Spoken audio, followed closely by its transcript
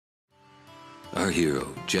Our hero,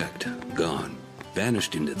 Jecht, gone.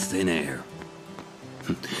 Vanished into thin air.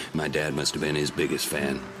 My dad must have been his biggest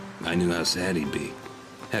fan. I knew how sad he'd be.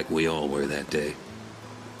 Heck, we all were that day.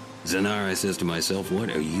 Zanar, I says to myself, what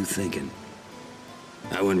are you thinking?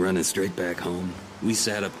 I went running straight back home. We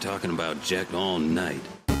sat up talking about Jecht all night.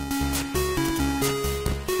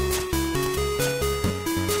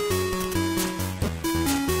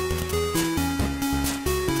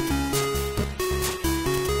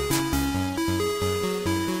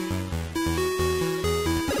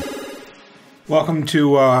 Welcome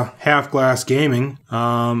to Half Glass Gaming,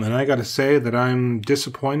 and I gotta say that I'm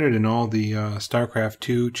disappointed in all the StarCraft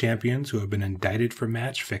 2 champions who have been indicted for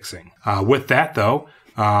match fixing. With that, though,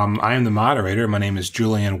 I am the moderator. My name is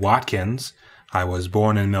Julian Watkins. I was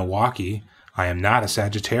born in Milwaukee. I am not a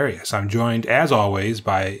Sagittarius. I'm joined, as always,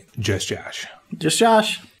 by Just Josh. Just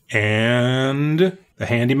Josh. And the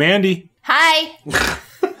Handy Mandy. Hi.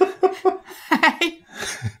 Hi.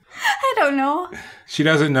 I don't know. She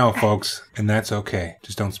doesn't know, folks, and that's okay.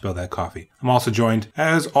 Just don't spill that coffee. I'm also joined,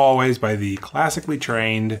 as always, by the classically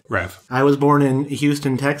trained Rev. I was born in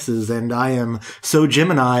Houston, Texas, and I am so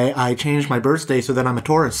Gemini, I changed my birthday so that I'm a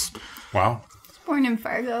Taurus. Wow. Born in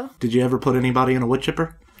Fargo. Did you ever put anybody in a wood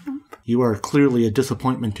chipper? Nope. You are clearly a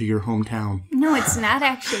disappointment to your hometown. No, it's not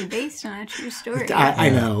actually based on a true story. I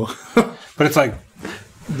know. But it's like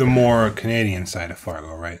the more Canadian side of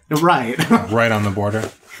Fargo, right? Right. Right on the border.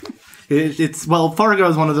 Well, Fargo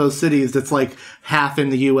is one of those cities that's like half in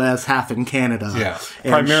the U.S., half in Canada. Yeah.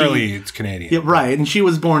 And Primarily it's Canadian. Yeah, right. And she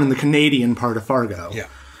was born in the Canadian part of Fargo. Yeah.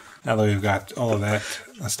 Now that we've got all of that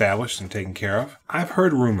established and taken care of, I've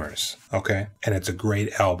heard rumors, okay? And it's a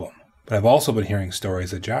great album. But I've also been hearing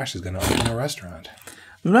stories that Josh is going to open a restaurant.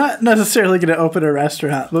 I'm not necessarily going to open a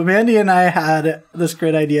restaurant, but Mandy and I had this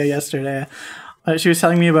great idea yesterday. She was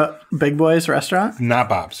telling me about Big Boy's restaurant. Not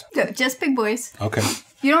Bob's. No, just Big Boys. Okay.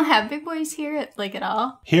 You don't have Big Boys here, at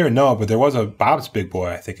all? Here, no, but there was a Bob's Big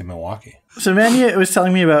Boy, I think, in Milwaukee. So Mandy was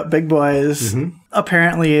telling me about Big Boys. Mm-hmm.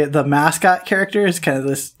 Apparently, the mascot character is kind of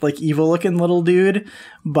this like evil-looking little dude,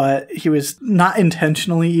 but he was not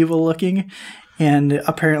intentionally evil-looking. And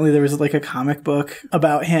apparently there was like a comic book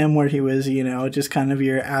about him where he was, you know, just kind of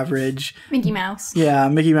your average Mickey Mouse. Yeah,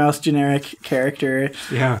 Mickey Mouse generic character.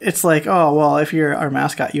 Yeah. It's like, oh, well, if you're our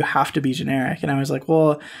mascot, you have to be generic. And I was like,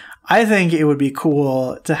 well, I think it would be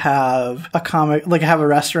cool to have a comic, like have a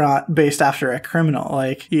restaurant based after a criminal,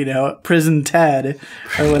 like, you know, Prison Ted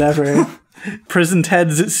or whatever. Prison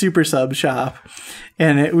Ted's Super Sub Shop.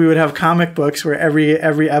 And we would have comic books where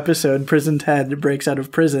every episode Prison Ted breaks out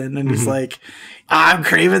of prison and he's like, I'm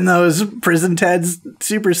craving those Prison Ted's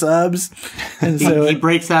super subs. And so he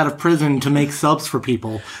breaks out of prison to make subs for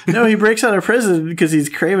people. No, he breaks out of prison because he's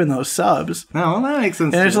craving those subs. No, that makes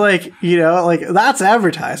sense. And it's like, you know, like that's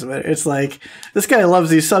advertisement. It's like, this guy loves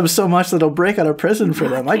these subs so much that he'll break out of prison for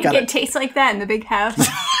them. I got it. Tastes like that in the big house.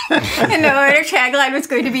 And the order tagline was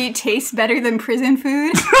going to be, tastes better than prison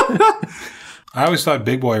food. I always thought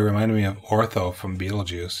Big Boy reminded me of Ortho from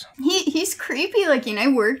Beetlejuice. He's creepy looking. I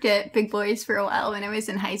worked at Big Boys for a while when I was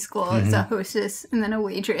in high school as a hostess and then a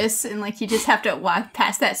waitress. And like you just have to walk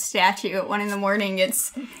past that statue at 1 a.m.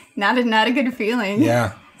 It's not a good feeling.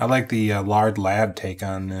 Yeah. I like the Lard Lad take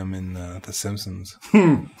on them in The Simpsons.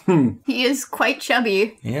 He is quite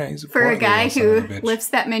chubby. Yeah, he's for a guy who lifts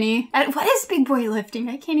that many. What is Big Boy lifting?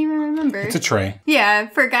 I can't even remember. It's a tray. Yeah,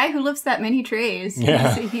 for a guy who lifts that many trays,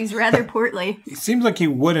 yeah. he's rather portly. It seems like he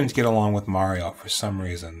wouldn't get along with Mario for some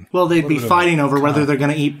reason. Well, they'd be fighting over whether they're going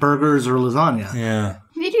to eat burgers or lasagna. Yeah.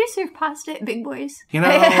 They do serve pasta at Big Boys. You know,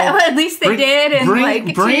 at least they did in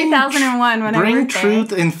 2001 when I worked there. Bring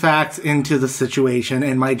truth and facts into the situation,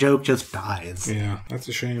 and my joke just dies. Yeah, that's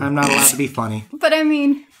a shame. I'm not allowed to be funny. But I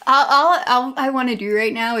mean, all I want to do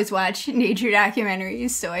right now is watch nature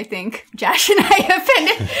documentaries. So I think Josh and I have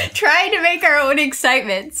been trying to make our own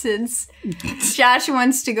excitement since Josh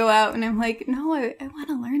wants to go out, and I'm like, no, I want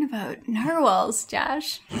to learn about narwhals,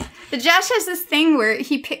 Josh. But Josh has this thing where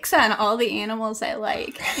he picks on all the animals I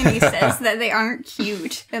like, and he says that they aren't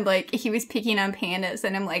cute. And like, he was picking on pandas,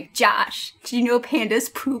 and I'm like, Josh, do you know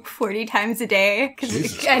pandas poop 40 times a day?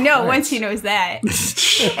 Because I know once he knows that.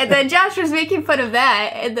 And then Josh was making fun of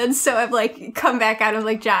that, and then so I've like come back out of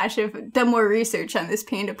like, Josh, I've done more research on this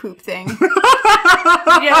panda poop thing.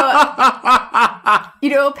 You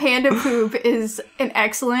know, panda poop is an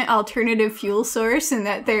excellent alternative fuel source, and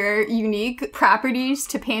that there are unique properties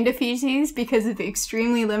to panda feces because of the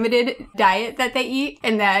extremely limited diet that they eat,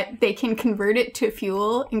 and that they can convert it to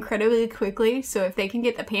fuel incredibly quickly. So if they can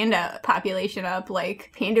get the panda population up,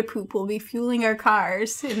 like panda poop will be fueling our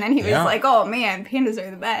cars. And then he was like, "Oh man, pandas are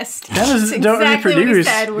the best." Pandas That's don't exactly what he reproduce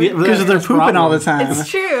said. because they're pooping all the time. It's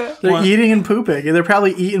true. They're eating and pooping. They're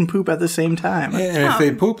probably eating poop at the same time. And if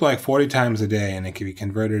they poop like 40 times a day and it can be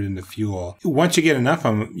converted into fuel, once you get enough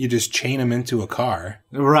of them, you just chain them into a car.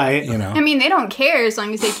 Right. You know. I mean, they don't care as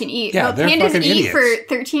long as they can eat. Yeah, But they're pandas fucking eat idiots.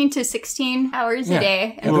 for 13 to 16 hours a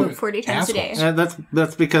day and Well, poop 40 times a day. assholes.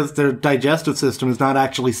 That's because their digestive system is not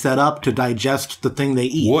actually set up to digest the thing they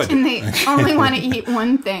eat. Wood. And they only want to eat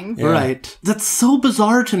one thing. Yeah. Right. That's so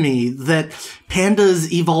bizarre to me that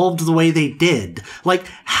pandas evolved the way they did. Like,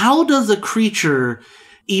 how does a creature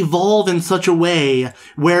evolve in such a way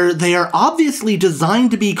where they are obviously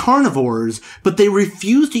designed to be carnivores, but they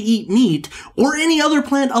refuse to eat meat or any other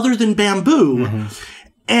plant other than bamboo?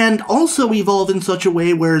 And also evolve in such a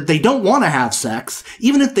way where they don't want to have sex.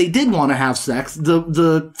 Even if they did want to have sex,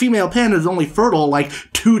 the female panda is only fertile like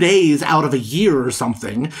 2 days out of a year or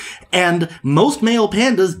something. And most male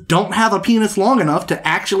pandas don't have a penis long enough to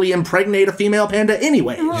actually impregnate a female panda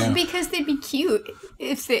anyway. Well, because they'd be cuter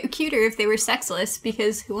if they were sexless,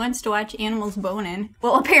 because who wants to watch animals boning?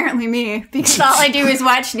 Well, apparently me, because all I do is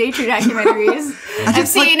watch nature documentaries. I've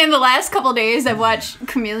seen in the last couple days, I've watched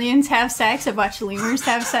chameleons have sex, I've watched lemurs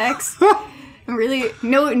have sex. Really,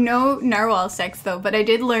 no narwhal sex though, but I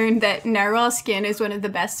did learn that narwhal skin is one of the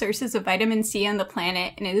best sources of vitamin C on the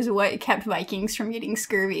planet, and it is what kept Vikings from getting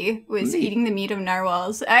scurvy, was eating the meat of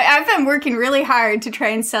narwhals. I've been working really hard to try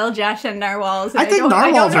and sell Josh on narwhals. I think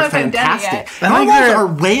narwhals are fantastic. I think Narwhals are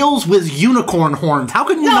whales with unicorn horns. How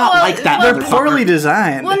can you not like that? They're motherfucker? poorly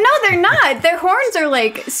designed. Well, no, they're not. Their horns are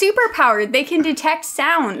like super powered. They can detect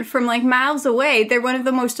sound from like miles away. They're one of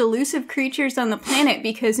the most elusive creatures on the planet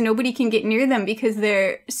because nobody can get near them because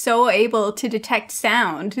they're so able to detect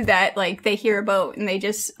sound that like they hear a boat and they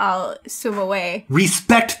just all swim away.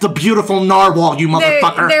 Respect the beautiful narwhal, you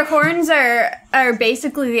motherfucker. Their horns are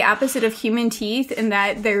basically the opposite of human teeth in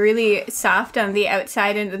that they're really soft on the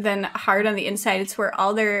outside and then hard on the inside. It's where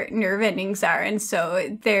all their nerve endings are. And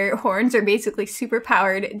so their horns are basically super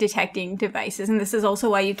powered detecting devices. And this is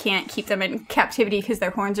also why you can't keep them in captivity, because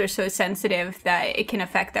their horns are so sensitive that it can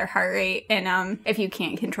affect their heart rate. And if you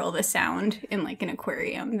can't control the sound in like an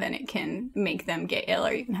aquarium, then it can make them get ill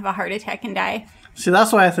or even have a heart attack and die. See,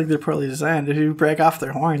 that's why I think they're poorly designed. If you break off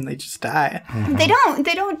their horn, they just die. They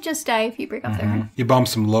don't just die if you break off their horn. You bump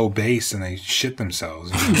some low bass and they shit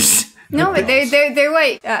themselves. No, but they're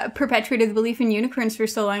what perpetuated the belief in unicorns for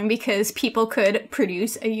so long, because people could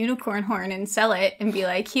produce a unicorn horn and sell it and be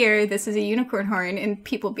like, here, this is a unicorn horn. And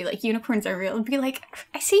people would be like, unicorns are real. And be like,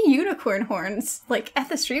 I see unicorn horns like at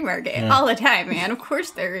the street market all the time, man. Of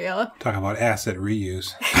course they're real. Talk about asset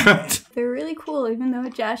reuse. They're really cool, even though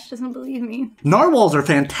Josh doesn't believe me. Narwhals are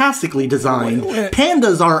fantastically designed.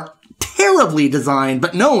 Pandas are terribly designed,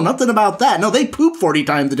 but no, nothing about that. No, they poop 40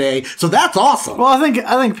 times a day, so that's awesome. Well, I think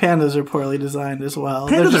pandas are poorly designed as well.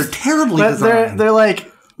 Pandas are terribly designed.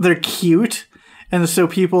 They're cute, and so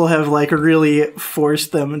people have like really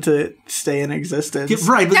forced them to stay in existence.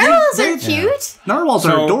 Yeah, right, but Narwhals are cute. Narwhals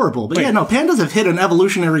are adorable, but yeah, no, pandas have hit an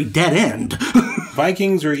evolutionary dead end.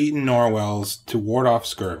 Vikings were eating narwhals to ward off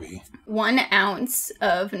scurvy. 1 ounce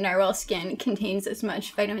of narwhal skin contains as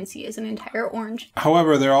much vitamin C as an entire orange.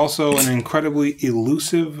 However, they're also an incredibly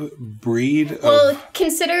elusive breed. Well,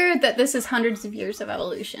 consider that this is hundreds of years of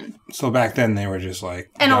evolution. So back then they were just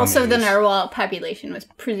like... And also the dummies. narwhal population was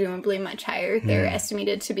presumably much higher. They're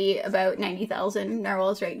estimated to be about 90,000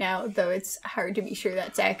 narwhals right now, though it's hard to be sure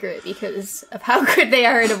that's accurate because of how good they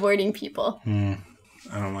are at avoiding people.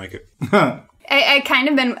 I don't like it. I've kind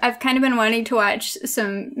of been wanting to watch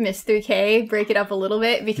some Miss 3K, break it up a little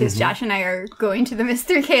bit, because Josh and I are going to the Miss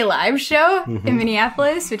 3K live show in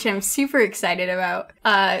Minneapolis, which I'm super excited about.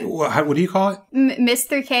 What do you call it? Miss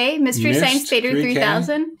 3K, Mystery Science Theater 3K?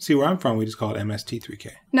 3000. See, where I'm from, we just call it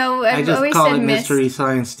MST3K. No, I I've just always call said it Miss. Mystery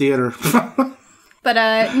Science Theater.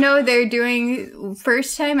 But no, they're doing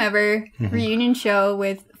first time ever reunion show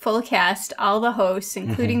with full cast, all the hosts,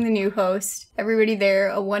 including the new host, everybody there,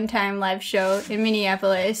 a one-time live show in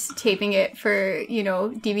Minneapolis, taping it for,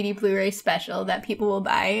 DVD Blu-ray special that people will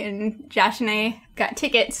buy. And Josh and I got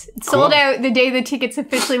tickets. It sold out the day the tickets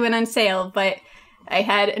officially went on sale, but I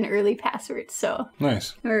had an early password, so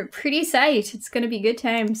Nice. we're pretty psyched. It's going to be good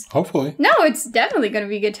times. Hopefully. No, it's definitely going to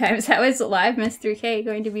be good times. How is live Miss 3K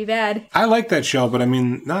going to be bad? I like that show, but I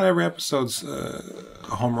mean, not every episode's a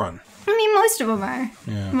home run. I mean, most of them are.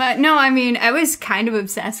 Yeah. But no, I mean, I was kind of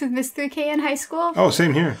obsessed with Miss 3K in high school. Oh,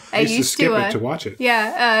 same here. I used to skip it to watch it.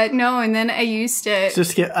 Yeah, no, and then I used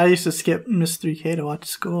to... I used to skip Miss 3K to watch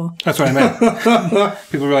school. That's what I meant.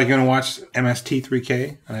 People were like, "You going to watch MST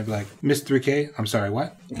 3K?" And I'd be like, "Miss 3K? I'm sorry,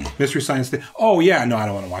 what? Mystery Science Day? Oh, yeah, no, I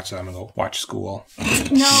don't want to watch that. I'm going to go watch school."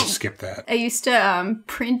 No. Skip that. I used to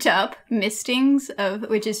print up mistings of,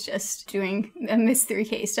 which is just doing a Miss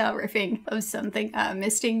 3K style riffing of something,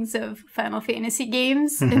 mistings of Final Fantasy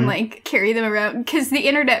games and like carry them around. Because the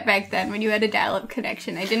internet back then, when you had a dial-up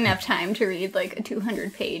connection, I didn't have time to read like a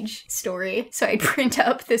 200-page story. So I'd print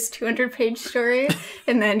up this 200-page story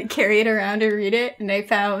and then carry it around and read it. And I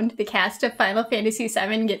found the cast of Final Fantasy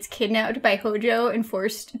VII gets kidnapped by Hojo and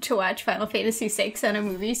forced to watch Final Fantasy VI on a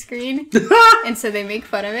movie screen. And so they make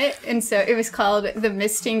fun of it. And so it was called The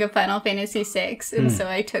Misting of Final Fantasy VI. And so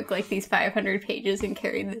I took like these 500 pages and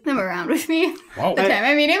carried them around with me Wow. at the time.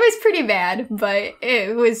 I mean, it was pretty bad, but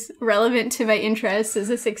it was relevant to my interests as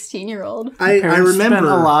a 16-year-old. I Parents spent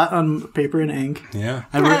remember a lot on paper and ink. Yeah.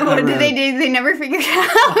 What did they do? They never figured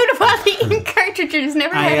out about the ink cartridges.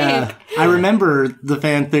 Never had ink. I remember the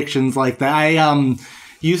fan fictions like that. I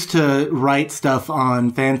used to write stuff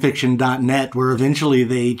on fanfiction.net where eventually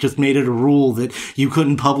they just made it a rule that you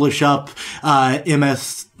couldn't publish up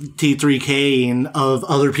MST3K of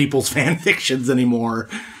other people's fan fictions anymore.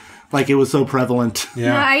 Like, it was so prevalent.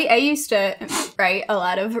 Yeah. No, I used to write a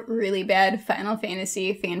lot of really bad Final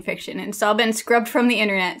Fantasy fan fiction, and it's all been scrubbed from the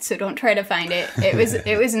internet, so don't try to find it.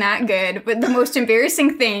 It was not good. But the most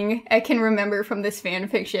embarrassing thing I can remember from this fan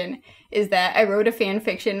fiction is that I wrote a fan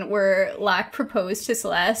fiction where Locke proposed to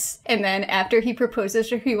Celeste, and then after he proposes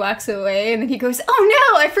to her, he walks away, and then he goes,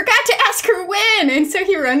 "Oh no, I forgot to ask her when!" And so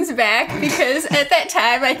he runs back, because at that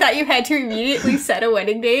time, I thought you had to immediately set a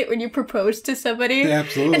wedding date when you proposed to somebody. Yeah,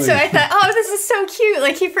 absolutely. And so I thought, oh, this is so cute.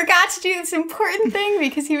 Like, he forgot to do this important thing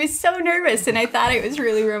because he was so nervous, and I thought it was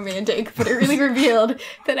really romantic, but it really revealed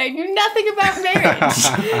that I knew nothing about marriage.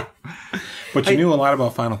 But you knew a lot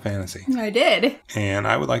about Final Fantasy. I did. And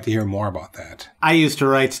I would like to hear more about that. I used to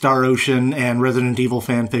write Star Ocean and Resident Evil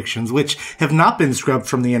fan fictions, which have not been scrubbed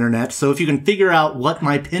from the internet. So if you can figure out what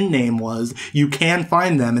my pen name was, you can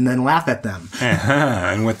find them and then laugh at them.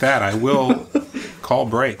 And with that, I will call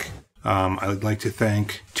break. I would like to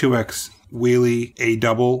thank 2X Wheelie A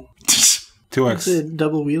double. 2X. It's a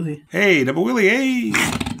double wheelie. Hey, double Wheelie, hey.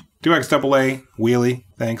 2X double A Wheelie.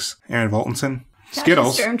 Thanks, Aaron Voltenson.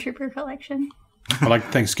 Skittles. Stormtrooper collection. I'd like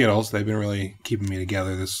to thank Skittles. They've been really keeping me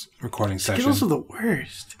together this recording session. Skittles are the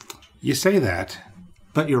worst. You say that.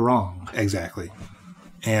 But you're wrong. Exactly.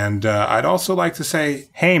 And I'd also like to say,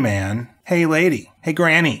 hey man, hey lady, hey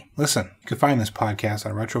granny, listen, you can find this podcast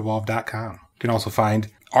on retrovolve.com. You can also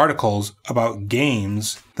find articles about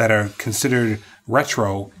games that are considered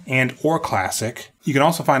retro and or classic. You can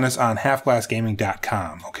also find us on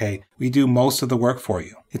halfglassgaming.com, okay? We do most of the work for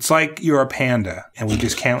you. It's like you're a panda and we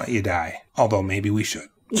just can't let you die. Although maybe we should.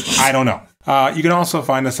 I don't know. You can also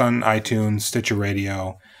find us on iTunes, Stitcher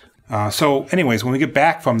Radio. So anyways, when we get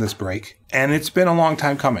back from this break, and it's been a long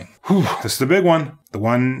time coming, this is the big one, the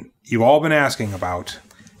one you've all been asking about.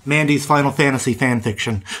 Mandy's Final Fantasy fan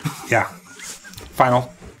fiction. Yeah.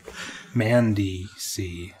 Final Mandy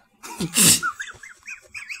C.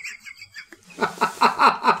 We're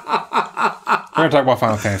going to talk about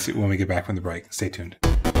Final Fantasy when we get back from the break. Stay tuned.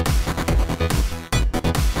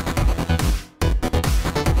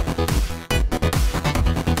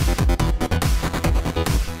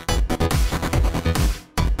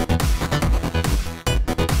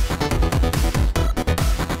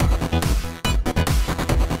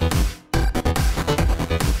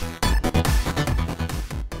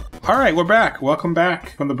 All right, we're back. Welcome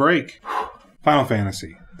back from the break. Final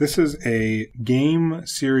Fantasy. This is a game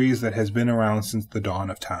series that has been around since the dawn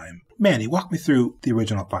of time. Mandy, walk me through the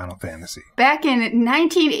original Final Fantasy. Back in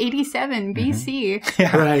 1987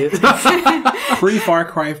 BC. Right. Pre-Far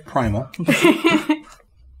Cry Primal.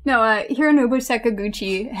 No, Hironobu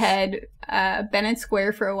Sakaguchi had been at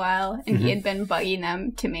Square for a while, and he had been bugging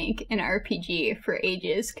them to make an RPG for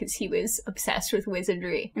ages because he was obsessed with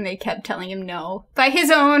wizardry, and they kept telling him no. By his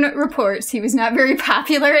own reports, he was not very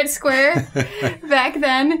popular at Square back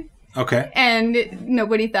then. Okay. And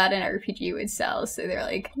nobody thought an RPG would sell, so they're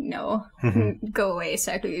like, no, go away,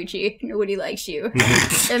 Sakaguchi. Nobody likes you.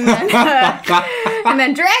 and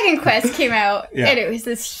then Dragon Quest came out, and it was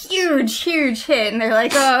this huge, huge hit, and they're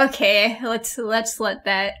like, oh, okay, let's let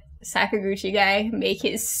that Sakaguchi guy make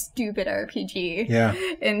his stupid RPG. Yeah.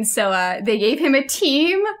 And so they gave him a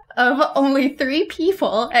team of only 3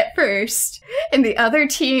 people at first, and the other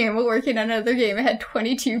team working on another game had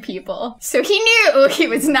 22 people. So he knew he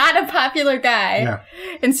was not a popular guy. Yeah.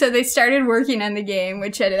 And so they started working on the game,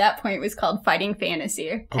 which at that point was called Fighting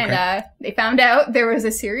Fantasy. Okay. And they found out there was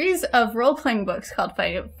a series of role-playing books called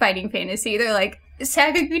Fighting Fantasy. They're like,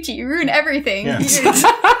 Sakaguchi, you ruin everything. Yeah.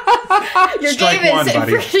 Your Strike game one, is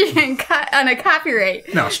buddy. infringing on a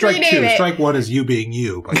copyright. No, strike Rename 2. it. Strike 1 is you being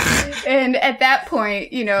you. But And at that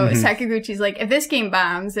point, you know, Sakaguchi's like, if this game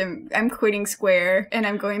bombs, I'm quitting Square and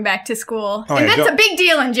I'm going back to school. Oh, and yeah, that's don't- a big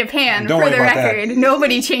deal in Japan, don't for worry the about that. record.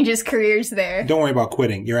 Nobody changes careers there. don't worry about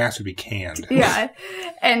quitting. Your ass would be canned. Yeah.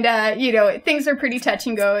 And, you know, things are pretty touch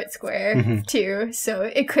and go at Square, too. So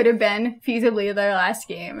it could have been feasibly their last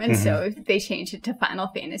game. And so they changed it to Final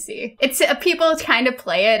Fantasy. It's people kind of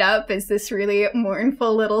play it up as this really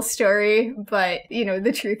mournful little story. But, you know,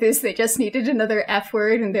 the truth is they just needed another F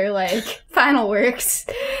word and they're like, Final works.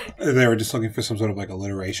 They were just looking for some sort of like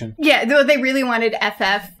alliteration. Yeah, though they really wanted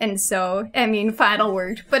FF. And so, I mean, Final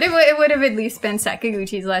worked. But it would have at least been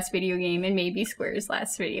Sakaguchi's last video game and maybe Square's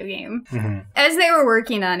last video game. As they were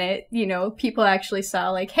working on it, you know, people actually saw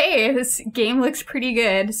like, hey, this game looks pretty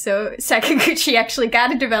good. So Sakaguchi actually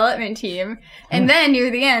got a development team. And then near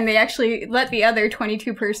the end, they actually let the other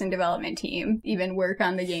 22-person development team even work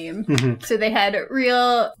on the game. So they had a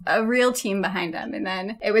real team behind them. And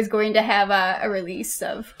then it was going to have a release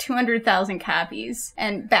of 200,000 copies.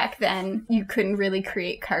 And back then, you couldn't really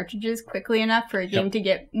create cartridges quickly enough for a game to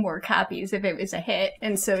get more copies if it was a hit.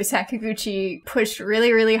 And so Sakaguchi pushed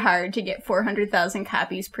really, really hard to get 400,000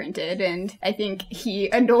 copies printed. And I think he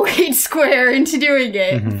annoyed Square into doing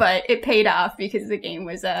it, but it paid off because the game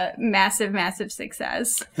was a massive, massive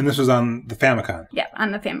success. And this was on the Famicom. Yeah,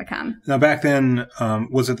 on the Famicom. Now, back then,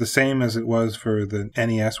 was it the same as it was for the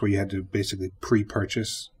NES, where you had to basically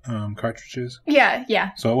pre-purchase cartridges?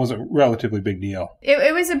 Yeah. So it was a relatively big deal.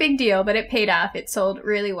 It was a big deal, but it paid off. It sold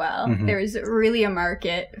really well. There was really a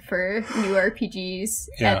market for new RPGs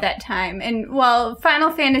at that time. And while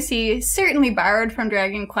Final Fantasy certainly borrowed from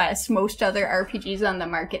Dragon Quest, most other RPGs on the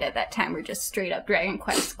market at that time were just straight up Dragon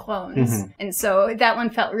Quest clones. And so that one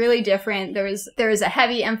felt really different. There was a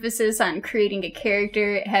heavy emphasis on creating a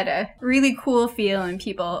character. It had a really cool feel and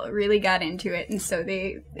people really got into it. And so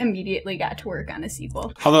they immediately got to work on a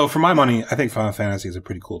sequel. Although, for my money, I think Final Fantasy is a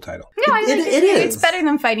pretty cool title. No, I think It it's is. better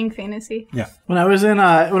than Fighting Fantasy. Yeah. When I was in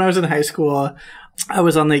high school, I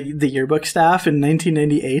was on the yearbook staff in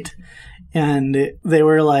 1998, and they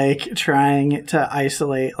were like trying to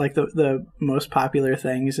isolate like the most popular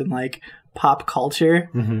things in like pop culture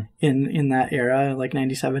in that era, like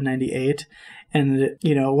 97, 98. And,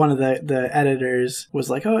 you know, one of the editors was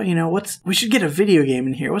like, oh, you know, we should get a video game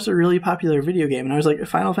in here. What's a really popular video game? And I was like,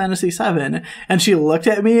 Final Fantasy VII. And she looked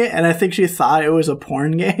at me and I think she thought it was a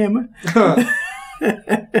porn game.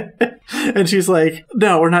 And she's like,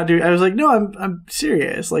 no, we're not doing. I was like, no, I'm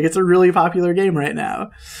serious. Like, it's a really popular game right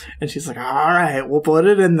now. And she's like, all right, we'll put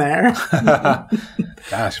it in there.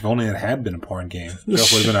 Gosh, if only it had been a porn game.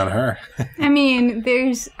 Joke would have been on her. I mean,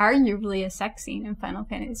 there's arguably a sex scene in Final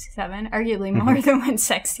Fantasy VII. Arguably more than one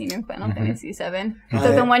sex scene in Final Fantasy VII.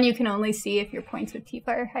 Though the one you can only see if your points with Tifa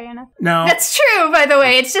are high enough. No. That's true, by the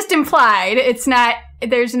way. It's just implied. It's not.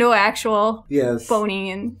 There's no actual boning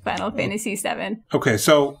in Final Fantasy VII. Okay,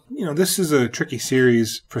 so, you know, this is a tricky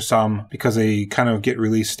series for some because they kind of get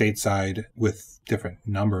released stateside with different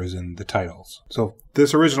numbers in the titles. So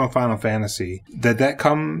this original Final Fantasy, did that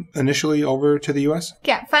come initially over to the US?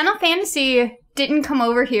 Yeah, Final Fantasy didn't come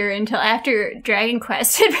over here until after Dragon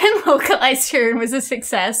Quest had been localized here and was a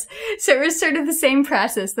success. So it was sort of the same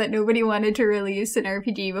process that nobody wanted to release an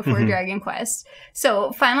RPG before Dragon Quest.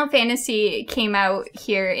 So Final Fantasy came out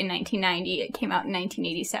here in 1990. It came out in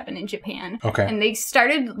 1987 in Japan. Okay. And they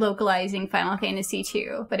started localizing Final Fantasy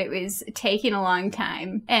 2, but it was taking a long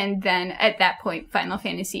time. And then at that point, Final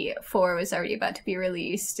Fantasy 4 was already about to be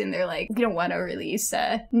released. And they're like, we don't want to release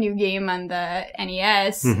a new game on the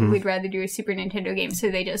NES. We'd rather do a Super Nintendo game.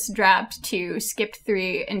 So they just skipped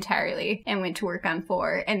 3 entirely and went to work on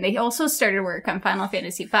 4. And they also started work on Final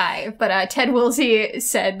Fantasy 5. But Ted Woolsey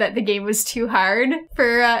said that the game was too hard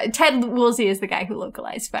for... Ted Woolsey is the guy who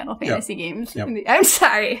localized Final Fantasy games. Yep. I'm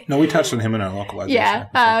sorry. No, we touched on him in our localization.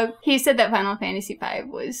 Yeah, he said that Final Fantasy V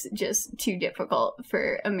was just too difficult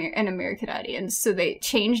for an American audience. versions. So they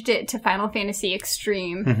changed it to Final Fantasy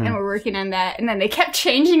Extreme, and we're working on that. And then they kept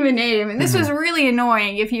changing the name. And this was really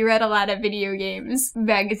annoying if you read a lot of video games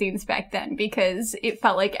magazines back then, because it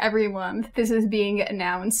felt like every month this was being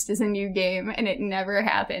announced as a new game, and it never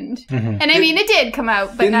happened. And I mean, it did come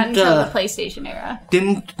out, but not until the PlayStation era.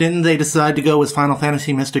 Didn't they decide to go with Final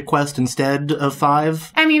Fantasy Mystic Quest instead of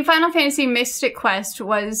 5? I mean, Final Fantasy Mystic Quest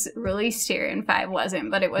was released here, and 5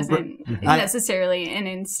 wasn't, but it wasn't necessarily an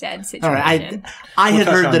instead situation. All right, I had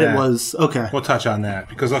heard that it was. Okay. We'll touch on that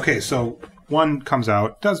because, so 1 comes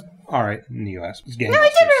out, does all right in the US. No,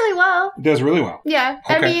 it did really well. It does really well. Yeah.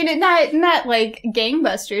 Okay. I mean, not like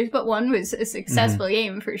gangbusters, but 1 was a successful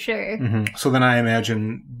game for sure. So then I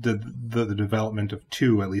imagine the development of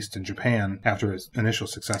 2, at least in Japan, after its initial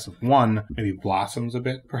success of 1, maybe blossoms a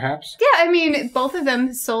bit, perhaps? Yeah, I mean, both of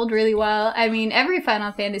them sold really well. I mean, every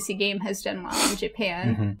Final Fantasy game has done well in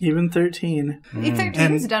Japan. Even 13.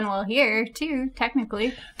 13's done well here, too,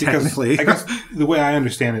 technically. Technically. I guess the way I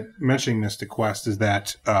understand it, mentioning Mystic Quest, is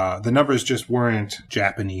that the numbers just weren't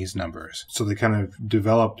Japanese numbers. So they kind of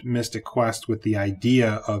developed Mystic Quest with the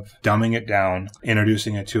idea of dumbing it down,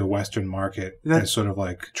 introducing it to a Western market as sort of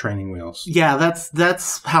like training wheels. Yeah,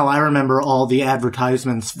 that's how I remember all the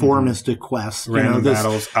advertisements for Mystic Quest. Random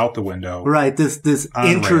battles out the window. Right, this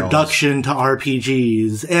introduction to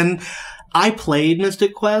RPGs. And I played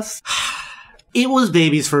Mystic Quest. It was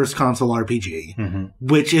baby's first console RPG,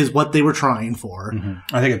 which is what they were trying for.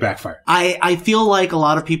 I think it backfired. I feel like a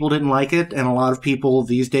lot of people didn't like it, and a lot of people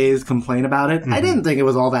these days complain about it. I didn't think it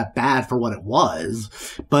was all that bad for what it was,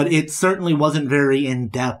 but it certainly wasn't very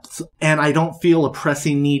in-depth, and I don't feel a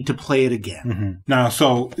pressing need to play it again. Now,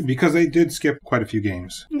 so, because they did skip quite a few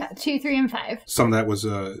games. Yeah, 2, 3, and 5. Some of that was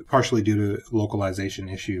partially due to localization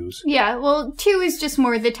issues. Yeah, well, 2 is just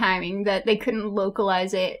more the timing, that they couldn't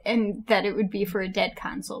localize it, and that it would be for a dead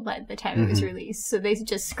console by the time it was released. So they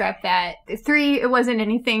just scrapped that. 3, it wasn't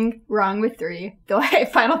anything wrong with 3. Though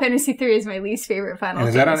Final Fantasy 3 is my least favorite Final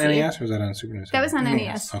Fantasy. And is that on NES or is that on Super Nintendo? That was on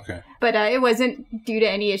NES. Okay. But it wasn't due to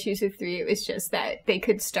any issues with 3. It was just that they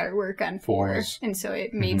could start work on 4. And so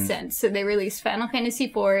it made sense. So they released Final Fantasy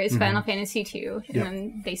 4 as Final Fantasy 2. And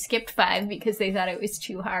then they skipped 5 because they thought it was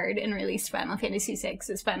too hard and released Final Fantasy 6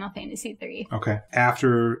 as Final Fantasy 3. Okay.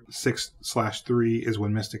 After 6/3 is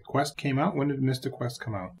when Mystic Quest came out. When did Mystic Quest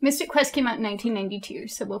come out? Mystic Quest came out in 1992,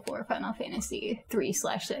 so before Final Fantasy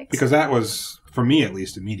 3/6. Because that was, for me at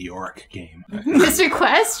least, a meteoric game. Mystic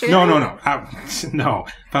Quest? Really? No. No.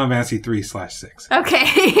 Final Fantasy 3/6. Okay.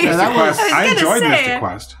 that was- I enjoyed Mystic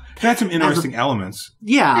Quest. It had some interesting elements.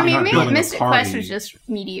 Yeah. I mean, building a Mystic Quest party. was just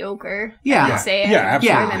mediocre. Yeah. I would say. Yeah,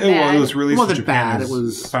 absolutely. More than It was released in wasn't Japan bad. as It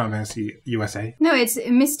was- Final Fantasy USA. No, it's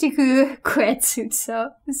Mystiku Quetzutsu.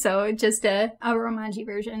 So just a Romanji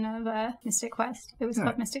version of Mystic Quest. It was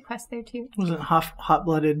called Mystic Quest there too. Wasn't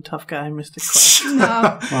hot-blooded tough guy Mystic Quest.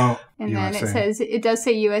 No. Well, And then it does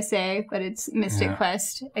say USA, but it's Mystic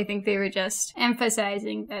Quest. I think they were just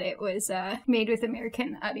emphasizing that it was made with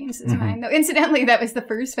American audiences in mind. Though, incidentally, that was the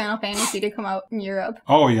first Final Fantasy to come out in Europe.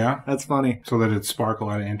 Oh, yeah? That's funny. So that it'd spark a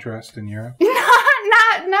lot of interest in Europe?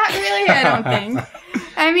 Not really, I don't think.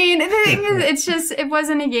 I mean, the thing is, it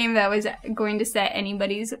wasn't a game that was going to set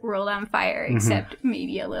anybody's world on fire, except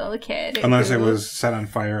maybe a little kid. Unless it was set on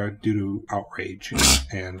fire due to outrage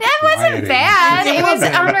and That wasn't rioting. bad. It was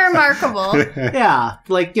unremarkable. Yeah,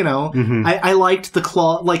 like, I liked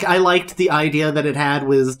the I liked the idea that it had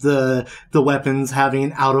with the weapons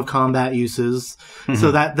having out of combat uses.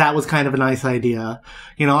 So that was kind of a nice idea.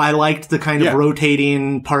 I liked the kind of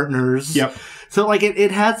rotating partners. Yep. So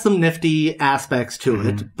it had some nifty aspects to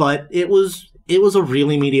it, but it was a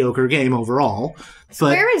really mediocre game overall.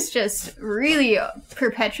 Square is just really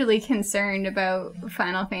perpetually concerned about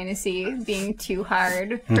Final Fantasy being too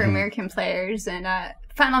hard for American players, and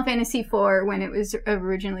Final Fantasy IV, when it was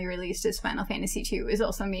originally released as Final Fantasy II, was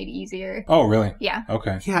also made easier. Oh, really? Yeah.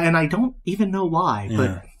 Okay. Yeah, and I don't even know why,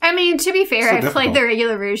 but I mean, to be fair, So I played difficult. the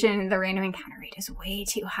regular version, and the random encounter rate is way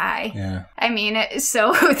too high. Yeah. I mean,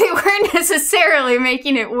 so they weren't necessarily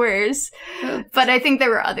making it worse, but I think there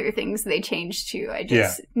were other things they changed too. I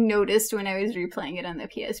just noticed when I was replaying it on the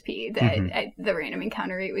PSP that the random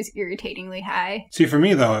encounter rate was irritatingly high. See, for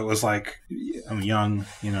me, though, it was like, I'm young,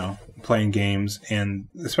 playing games, and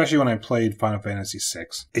especially when I played Final Fantasy VI,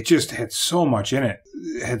 it just had so much in it.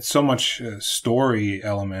 It had so much story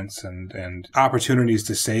elements and opportunities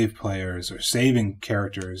to save save players or saving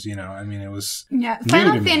characters. You know, I mean, it was Yeah, new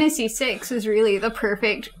Final to me. Fantasy VI was really the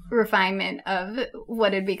perfect refinement of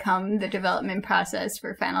what had become the development process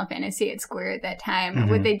for Final Fantasy at Square at that time. Mm-hmm.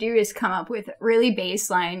 What they do is come up with really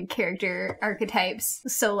baseline character archetypes.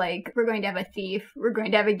 So, like, we're going to have a thief, we're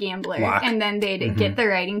going to have a gambler, Locke. and then they'd Mm-hmm. get the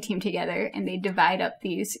writing team together and they divide up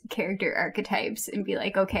these character archetypes and be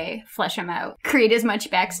like, okay, flesh them out. Create as much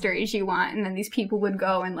backstory as you want, and then these people would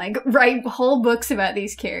go and, like, write whole books about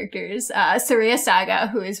these characters. Soraya Saga,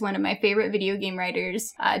 who is one of my favorite video game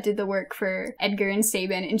writers, did the work for Edgar and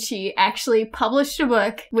Sabin, and she actually published a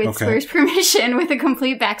book with Okay. Square's permission with a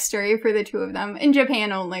complete backstory for the two of them, in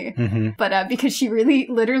Japan only. Mm-hmm. But because she really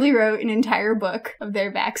literally wrote an entire book of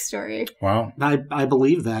their backstory. Wow. I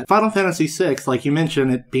believe that. Final Fantasy VI, like you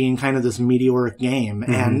mentioned, it being kind of this meteoric game,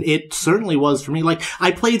 and it certainly was for me. Like,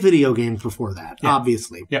 I played video games before that,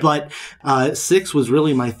 obviously, Yeah. but 6 was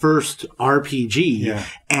really my first RPG, Yeah.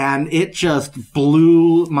 and it just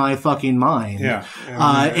blew my fucking mind. Yeah.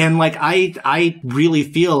 And like, I really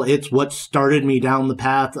feel it's what started me down the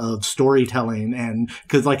path of storytelling, and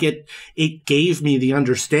cause like it gave me the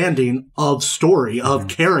understanding of story, of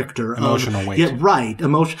character, Emotional weight. Yeah, right.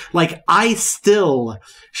 Emotion. Like, I still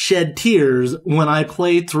shed tears when I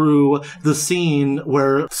play through the scene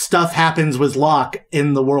where stuff happens with Locke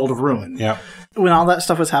in the World of Ruin. Yeah. When all that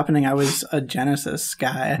stuff was happening, I was a Genesis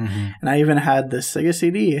guy, and I even had the Sega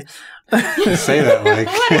CD. Say that like.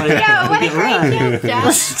 What a Right. great joke,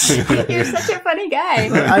 Josh. You're such a funny guy.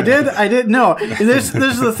 I did. No, there's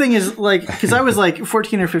the thing is, like, because I was like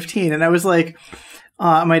 14 or 15, and I was like,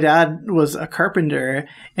 my dad was a carpenter,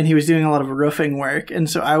 and he was doing a lot of roofing work, and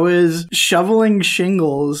so I was shoveling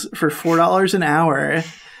shingles for $4 an hour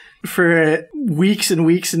for weeks and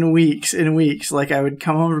weeks and weeks and weeks. Like, I would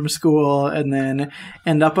come home from school and then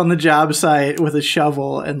end up on the job site with a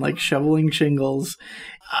shovel and, like, shoveling shingles.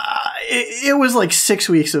 It was like 6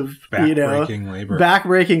 weeks of, Back-breaking labor.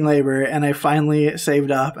 back-breaking labor, and I finally saved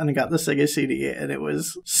up and I got the Sega CD, and it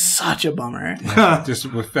was such a bummer. Just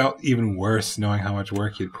it felt even worse knowing how much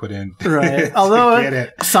work you'd put in. Right. to Although get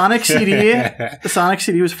it. Sonic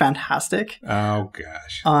CD was fantastic. Oh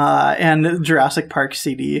gosh. And Jurassic Park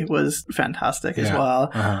CD was fantastic as Yeah. well.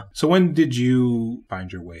 Uh-huh. So when did you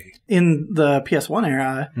find your way? In the PS1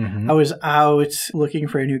 era, I was out looking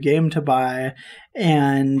for a new game to buy,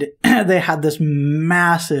 and they had this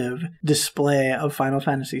massive display of Final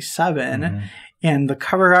Fantasy VII, and the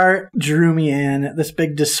cover art drew me in. This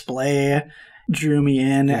big display drew me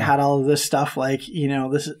in. It had all of this stuff like, you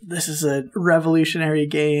know, this is a revolutionary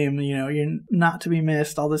game, you know, you're not to be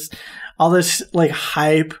missed, all this like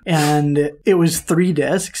hype, and it was 3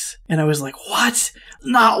 discs, and I was like, what?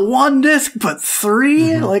 Not 1 disc, but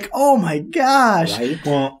 3? Like, oh my gosh. Right?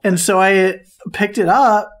 Well, And so I picked it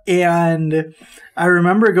up, and I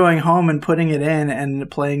remember going home and putting it in and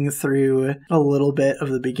playing through a little bit of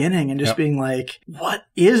the beginning and just being like, what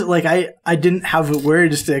is, like, I didn't have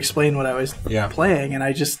words to explain what I was playing. And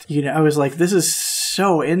I just, you know, I was like, this is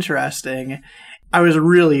so interesting. I was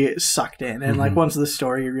really sucked in. And like, once the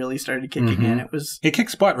story really started kicking in, it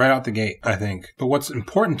kicks butt right out the gate, I think. But what's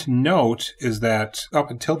important to note is that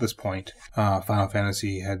up until this point, Final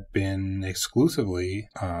Fantasy had been exclusively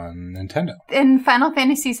on Nintendo. And Final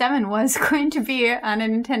Fantasy VII was going to be on a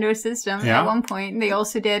Nintendo system Yeah. at one point. They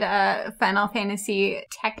also did a Final Fantasy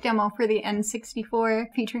tech demo for the N64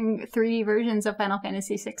 featuring 3D versions of Final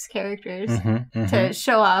Fantasy VI characters to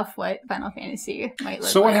show off what Final Fantasy might look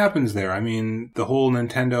So like. what happens there? I mean, the whole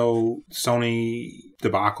Nintendo Sony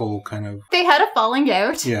debacle kind of, They had a falling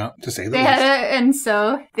out. to say the They least. had and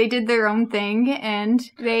so they did their own thing, and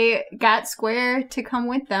they got Square to come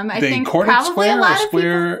with them. I They think courted probably Square, a lot or of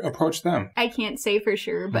Square approached them? I can't say for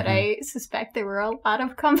sure, but I suspect there were a lot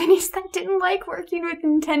of companies that didn't like working with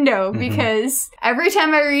Nintendo because every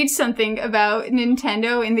time I read something about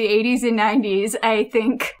Nintendo in the 80s and 90s, I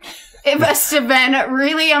think it must have been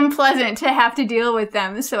really unpleasant to have to deal with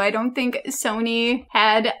them. So I don't think Sony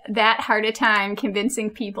had that hard a time convincing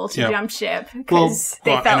people to jump ship because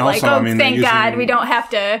they well, felt and like, also, oh, I mean, they're thank God using- we don't have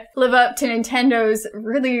to live up to Nintendo's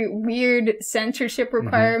really weird censorship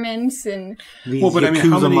requirements and These Well, but I mean,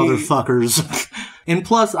 how Yakuza many- motherfuckers. And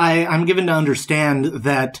plus, I'm given to understand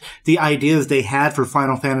that the ideas they had for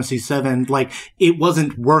Final Fantasy VII, like, it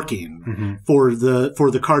wasn't working for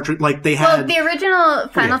the cartridge. Like, they Well, had... the original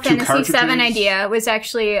Final two Fantasy VII cartridges? idea was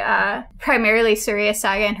actually primarily Soraya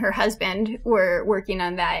Saga and her husband were working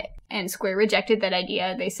on that. and Square rejected that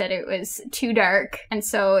idea. They said it was too dark, and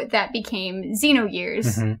so that became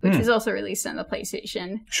Xenogears, which was also released on the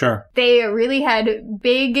PlayStation. Sure. They really had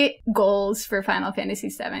big goals for Final Fantasy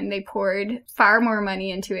VII. They poured far more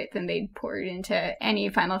money into it than they'd poured into any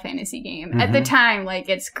Final Fantasy game. At the time, like,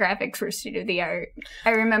 its graphics were state of the art.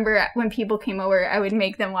 I remember when people came over, I would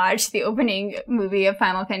make them watch the opening movie of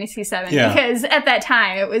Final Fantasy VII because at that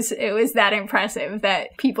time it was that impressive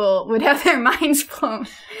that people would have their minds blown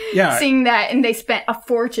seeing that. And they spent a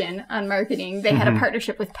fortune on marketing. They had a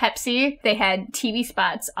partnership with Pepsi. They had TV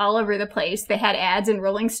spots all over the place. They had ads in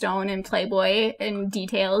Rolling Stone and Playboy and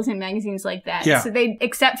Details and magazines like that. Yeah. So they,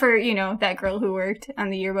 except for, you know, that girl who worked on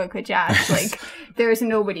the yearbook with Josh, like there was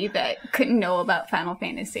nobody that couldn't know about Final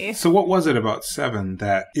Fantasy. So what was it about 7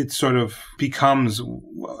 that it sort of becomes,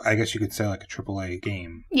 I guess you could say, like a AAA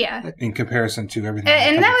game? Yeah. In comparison to everything.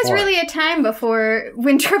 And that was really a time before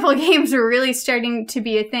when AAA games were really starting to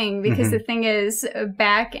be a thing, because the thing is,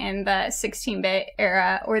 back in the 16-bit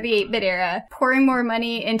era or the 8-bit era, pouring more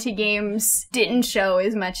money into games didn't show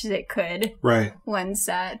as much as it could. Right. Once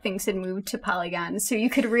things had moved to polygons. So you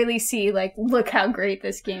could really see, like, look how great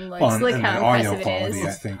this game looks. Well, look and how the audio impressive quality, it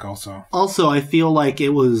is. I think, also. Also, I feel like it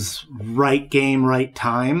was right game, right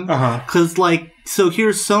time. Because, like, so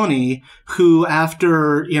here's Sony, who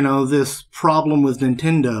after, you know, this problem with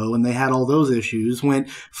Nintendo and they had all those issues, went,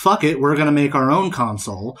 fuck it, we're going to make our own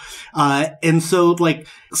console. And so, like,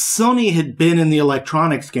 Sony had been in the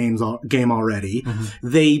electronics game already.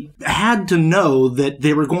 They had to know that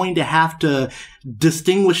they were going to have to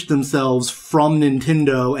distinguish themselves from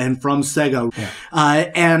Nintendo and from Sega.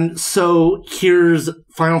 And so here's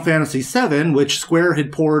Final Fantasy VII, which Square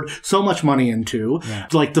had poured so much money into,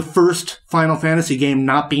 like the first Final Fantasy game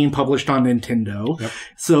not being published on Nintendo.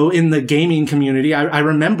 So in the gaming community, I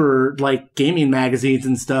remember like gaming magazines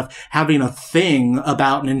and stuff having a thing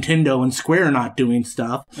about Nintendo and Square not doing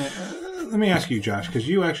stuff. Let me ask you, Josh, because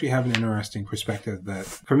you actually have an interesting perspective that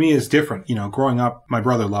for me is different. You know, growing up, my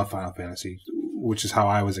brother loved Final Fantasy, which is how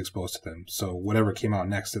I was exposed to them. So whatever came out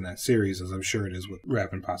next in that series, as I'm sure it is with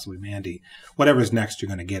Rep and possibly Mandy, whatever's next, you're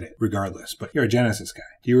going to get it regardless. But you're a Genesis guy.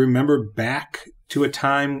 Do you remember back to a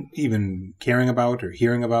time even caring about or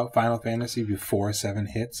hearing about Final Fantasy before 7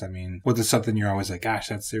 hits? I mean, was it something you're always like, gosh,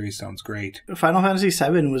 that series sounds great? Final Fantasy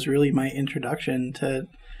VII was really my introduction to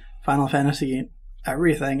Final Fantasy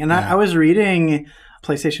everything. And I was reading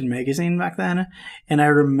PlayStation Magazine back then, and I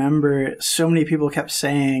remember so many people kept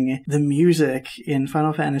saying the music in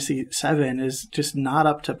Final Fantasy VII is just not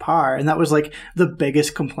up to par, and that was like the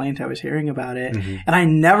biggest complaint I was hearing about it. And I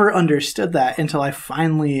never understood that until I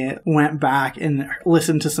finally went back and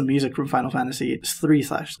listened to some music from Final Fantasy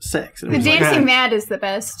 3/6. The Dancing Mad is the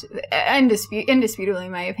best, indisputably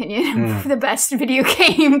in my opinion, the best video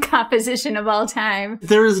game composition of all time.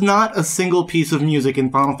 There is not a single piece of music in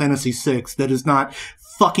Final Fantasy VI that is not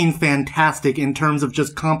fucking fantastic in terms of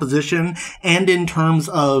just composition and in terms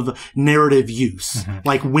of narrative use.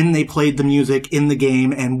 Like when they played the music in the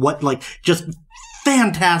game and what, like, just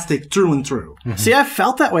fantastic through and through. See, I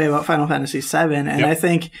felt that way about Final Fantasy VII, and I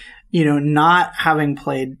think, you know, not having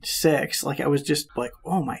played 6, like, I was just like,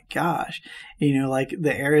 oh my gosh. You know, like,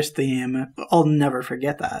 the Aeris theme, I'll never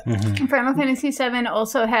forget that. Final Fantasy VII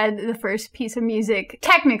also had the first piece of music,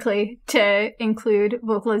 technically, to include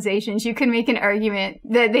vocalizations. You could make an argument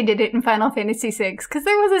that they did it in Final Fantasy VI, because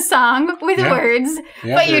there was a song with words,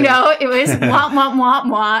 but, you know, it was wah, wah, wah,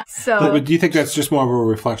 wah. So, but do you think that's just more of a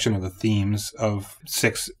reflection of the themes of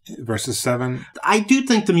 6 versus 7? I do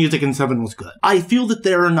think the music in 7 was good. I feel that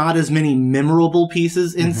there are not as many memorable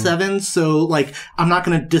pieces in 7, so, like, I'm not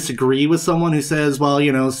going to disagree with someone who says, well,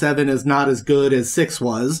 you know, 7 is not as good as 6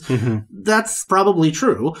 was. That's probably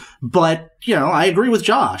true. But, you know, I agree with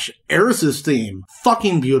Josh. Aeris's theme,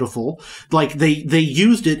 fucking beautiful. Like, they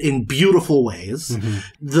used it in beautiful ways.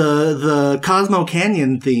 The Cosmo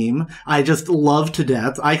Canyon theme, I just love to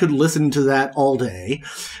death. I could listen to that all day.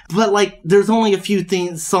 But, like, there's only a few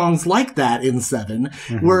songs like that in 7.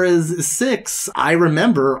 Whereas 6, I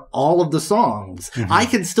remember all of the songs. I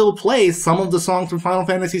can still play some of the songs from Final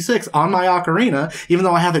Fantasy 6 on my ocarina, even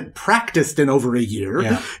though I haven't practiced in over a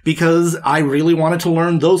year, because I really wanted to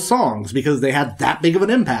learn those songs because they had that big of an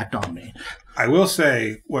impact on me. I will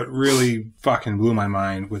say what really fucking blew my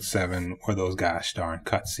mind with 7 were those gosh darn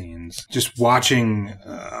cutscenes. Just watching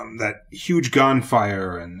that huge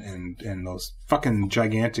gunfire and those fucking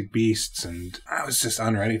gigantic beasts, and I was just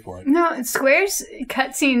unready for it. No, Square's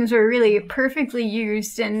cutscenes were really perfectly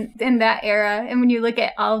used in that era. And when you look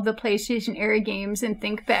at all of the PlayStation era games and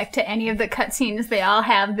think back to any of the cutscenes, they all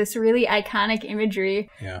have this really iconic imagery.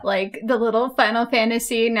 Yeah. Like the little Final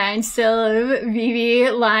Fantasy 9 still of Vivi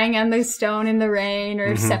lying on the stone in the rain,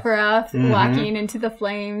 or Sephiroth walking into the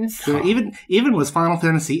flames. So even with Final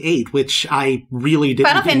Fantasy VIII, which I really didn't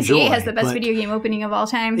Final Fantasy enjoy, VIII has the best but video game opening of all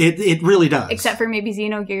time. It really does. Except for maybe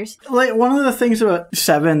Xenogears. Like, one of the things about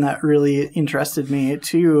 7 that really interested me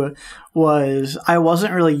too was I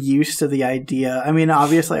wasn't really used to the idea. I mean,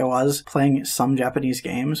 obviously I was playing some Japanese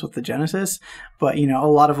games with the Genesis, but, you know,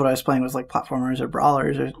 a lot of what I was playing was like platformers or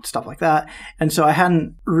brawlers or stuff like that. And so I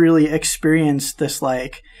hadn't really experienced this,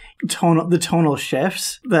 like, the tonal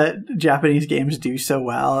shifts that Japanese games do so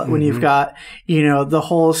well. When you've got, you know, the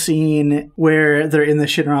whole scene where they're in the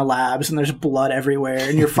Shinra labs and there's blood everywhere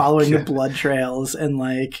and you're following the blood trails, and,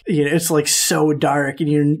 like, you know, it's like so dark and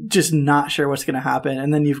you're just not sure what's going to happen.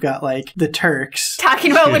 And then you've got, like, the Turks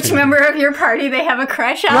Talking about which member of your party they have a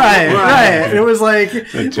crush on. Right. It was like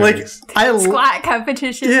Squat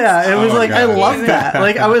competition. Yeah, it was like, God. I love that.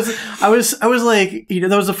 Like, I was like, you know,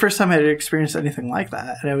 that was the first time I had experienced anything like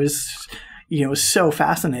that, and I was, you know, so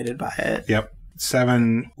fascinated by it. Yep.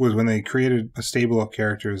 7 was when they created a stable of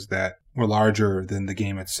characters that were larger than the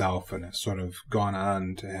game itself, and have sort of gone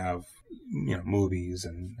on to have, you know, movies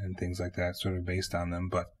and things like that sort of based on them.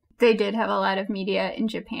 But They did have a lot of media in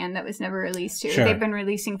Japan that was never released here. Sure. They've been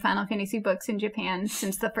releasing Final Fantasy books in Japan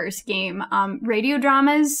since the first game. Radio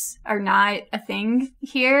dramas are not a thing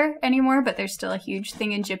here anymore, but they're still a huge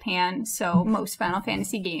thing in Japan. So most Final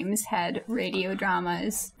Fantasy games had radio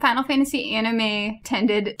dramas. Final Fantasy anime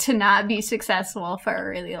tended to not be successful for a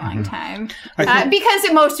really long time.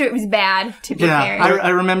 Because most of it was bad, to be fair. I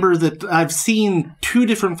remember that I've seen 2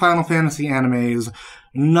 different Final Fantasy animes,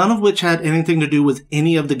 none of which had anything to do with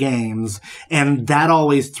any of the games, and that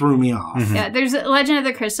always threw me off. Yeah, there's Legend of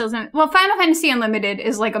the Crystals. Well, Final Fantasy Unlimited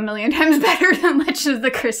is like a million times better than Legend of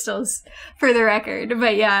the Crystals, for the record.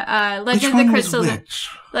 But yeah, Legend of the Crystals.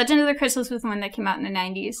 Legend of the Crystals was the one that came out in the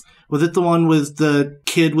 90s. Was it the one with the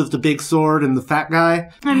kid with the big sword and the fat guy?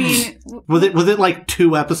 I mean, was it like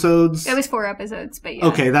 2 episodes? It was 4 episodes, but yeah.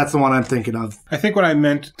 Okay, that's the one I'm thinking of. I think what I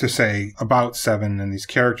meant to say about 7 and these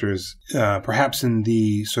characters, perhaps in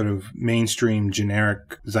the sort of mainstream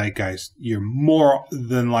generic zeitgeist, you're more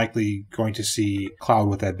than likely going to see Cloud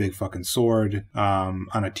with that big fucking sword on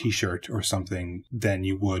a t-shirt or something than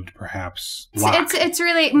you would perhaps Locke. It's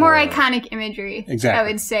really more iconic imagery, Exactly. I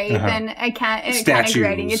would say, than iconic Statues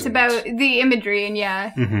writing. It's about the imagery,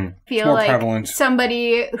 and feel more like prevalent.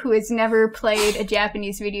 Somebody who has never played a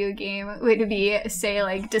Japanese video game would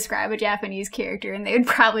describe a Japanese character, and they would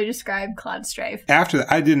probably describe Cloud Strife. After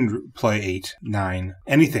that, I didn't play 8, 9,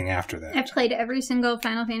 anything after that. I've played every single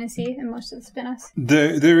Final Fantasy and most of the spin-offs.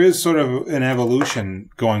 There is sort of an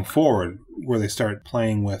evolution going forward where they start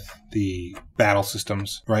playing with the battle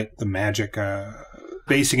systems, right? The magic,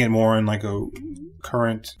 basing it more in like a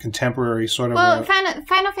current contemporary sort of. Well,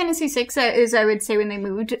 Final Fantasy VI is, I would say, when they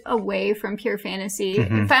moved away from pure fantasy.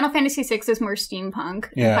 Final Fantasy VI is more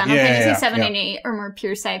steampunk. Final Fantasy 7 and 8 are more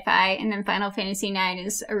pure sci-fi, and then Final Fantasy 9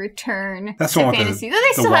 is a return to fantasy. Though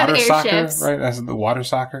they still have airships, right? That's the water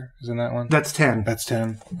soccer. Isn't that one? That's 10. That's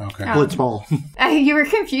 10. Okay. Blitzball. You were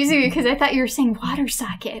confusing me because I thought you were saying water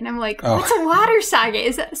socket, and I'm like, what's a water socket?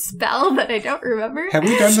 Is that a spell that I don't remember? Have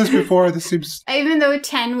we done this before? This seems. Even though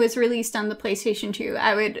 10 was released on the PlayStation 2,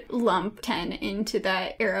 I would lump 10 into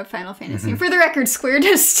that era of Final Fantasy. For the record, Square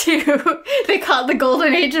does too. They call it the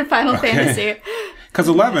golden age of Final Fantasy. Because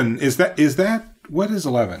 11, is that what is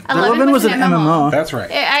 11? 11 was an MMO. That's right.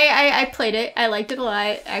 I played it. I liked it a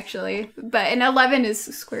lot, actually. And 11 is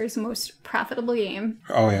Square's most profitable game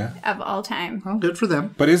of all time. Well, good for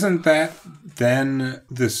them. But isn't that then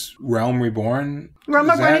this Realm Reborn? Realm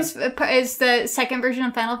Reborn is the second version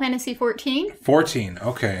of Final Fantasy 14. 14,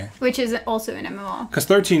 okay. Which is also an MMO. Because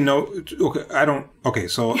 13, so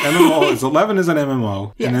MMO is 11 is an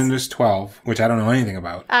MMO, Yes. and then there's 12, which I don't know anything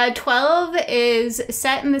about. 12 is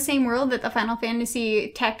set in the same world that the Final Fantasy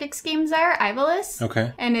Tactics games are, Ivalice.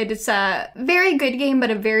 Okay. And it is a very good game,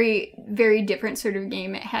 but a very, very different sort of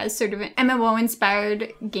game. It has sort of an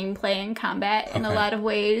MMO-inspired gameplay and combat in a lot of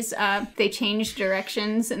ways. They changed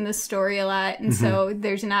directions in the story a lot, and so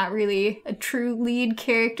there's not really a true lead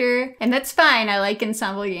character. And that's fine. I like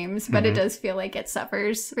ensemble games, but it does feel like it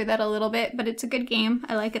suffers for that a little bit. But it's a good game.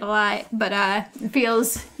 I like it a lot, but it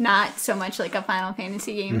feels not so much like a Final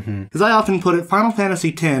Fantasy game. As I often put it, Final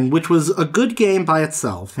Fantasy X, which was a good game by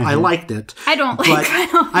itself. I liked it. I don't like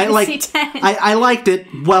Final Fantasy X. I liked it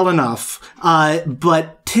well enough.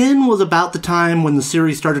 But 10 was about the time when the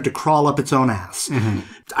series started to crawl up its own ass.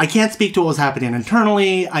 I can't speak to what was happening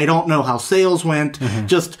internally. I don't know how sales went.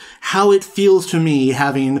 Just how it feels to me,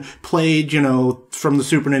 having played, from the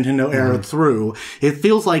Super Nintendo era through. It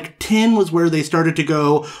feels like 10 was where they started to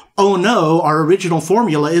go, oh no, our original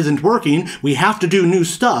formula isn't working. We have to do new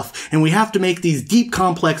stuff. And we have to make these deep,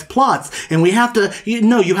 complex plots. And we have to,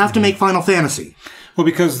 you have to make Final Fantasy. Well,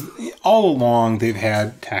 because all along they've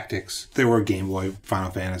had tactics. There were Game Boy Final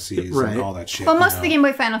Fantasies Right. and all that shit. Well, most of the Game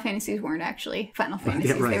Boy Final Fantasies weren't actually Final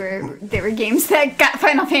Fantasies. Yeah, right. They were games that got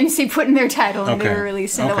Final Fantasy put in their title and they Okay. were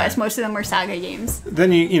released in the Okay. West. Most of them were Saga games.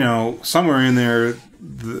 Then somewhere in there,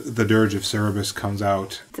 the Dirge of Cerberus comes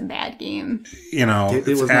out. It's a bad game. It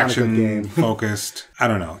It's was not a good game. action focused. I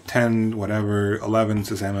don't know. 10, whatever. 11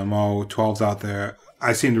 says MMO. 12's out there.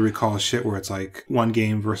 I seem to recall shit where it's like one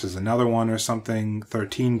game versus another one or something.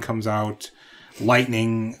 13 comes out.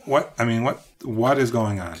 Lightning. What is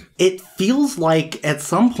going on? It feels like at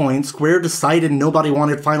some point Square decided nobody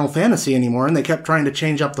wanted Final Fantasy anymore and they kept trying to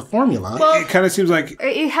change up the formula. It kind of seems like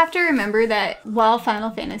You have to remember that while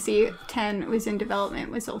Final Fantasy X was in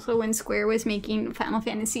development was also when Square was making Final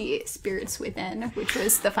Fantasy Spirits Within, which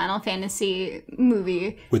was the Final Fantasy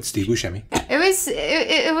movie. with Steve Buscemi.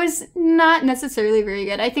 It was not necessarily very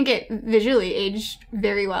good. I think it visually aged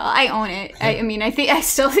very well. I own it. I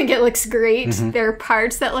still think it looks great. There are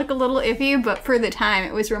parts that look a little iffy, but for the time,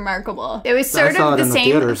 it was remarkable. It was sort saw of it the in the same.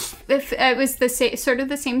 theaters. It was sort of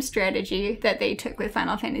the same strategy that they took with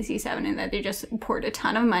Final Fantasy VII, and that they just poured a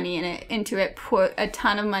ton of money into it, put a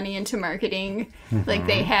ton of money into marketing. Like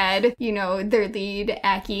they had, their lead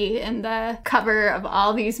Aki in the cover of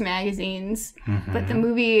all these magazines, but the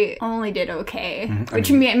movie only did okay,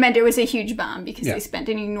 which meant it was a huge bomb because they spent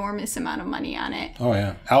an enormous amount of money on it. Oh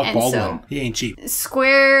yeah, Alec And Baldwin. so- He ain't cheap.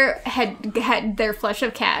 Square had their flush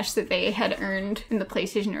of cash that they had earned in the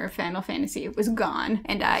PlayStation era Final Fantasy. It was gone.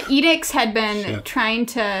 And Enix had been trying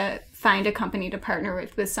to find a company to partner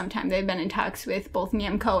with some time. They've been in talks with both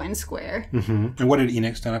Namco and Square. And what had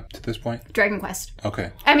Enix done up to this point? Dragon Quest. Okay.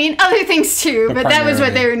 Other things too, but that was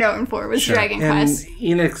what primarily- they were known for, was Dragon and Quest.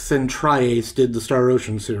 Enix and Tri-Ace did the Star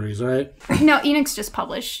Ocean series, right? No, Enix just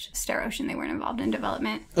published Star Ocean. They weren't involved in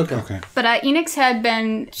development. Okay. But Enix had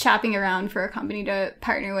been shopping around for a company to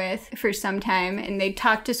partner with for some time, and they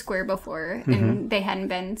talked to Square before, and they hadn't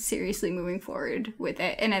been seriously moving forward with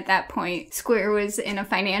it. And at that point, Square was in a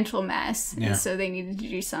financial mess, and so they needed to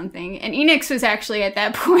do something. And Enix was actually at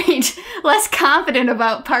that point less confident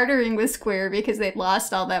about partnering with Square because they'd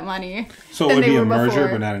lost all that money. So it than would they be a were merger, before.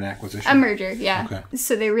 but not an acquisition. A merger, yeah. Okay.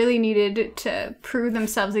 So they really needed to prove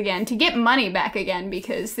themselves again, to get money back again,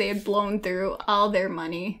 because they had blown through all their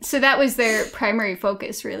money. So that was their primary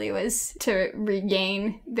focus, really, was to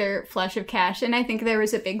regain their flush of cash. And I think there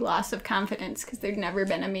was a big loss of confidence because there'd never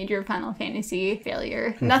been a major Final Fantasy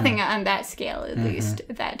failure. Nothing on that scale, at least,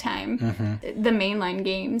 at that time. The mainline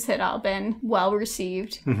games had all been well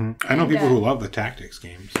received. I know people who love the tactics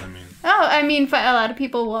games. A lot of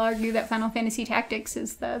people will argue that Final Fantasy Tactics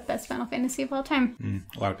is the best Final Fantasy of all time.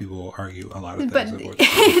 A lot of people will argue a lot of But things.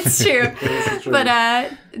 it's true.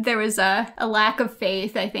 But there was a lack of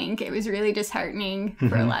faith, I think. It was really disheartening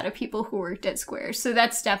for a lot of people who worked at Square. So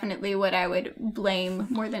that's definitely what I would blame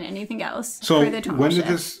more than anything else So for the tonal when did shift.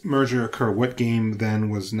 this merger occur? What game then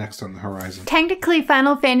was next on the horizon? Technically,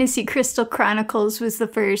 Final Fantasy Crystal Chronicles was the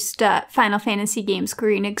first Final Fantasy game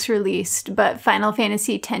Square Enix released, but Final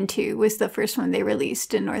Fantasy X-2 was the first one they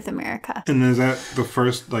released in North America. And is that the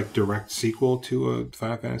first direct sequel to a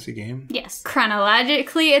Final Fantasy game? Yes.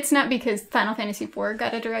 Chronologically, it's not because Final Fantasy IV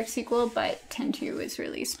got a direct sequel, but X-2 was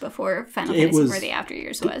released before Final Fantasy was- IV the After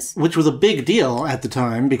Years was. Which was a big deal at the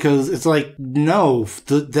time because it's like, no,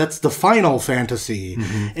 that's the Final Fantasy.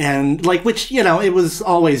 And which, it was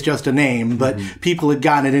always just a name, but people had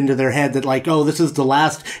gotten it into their head that this is the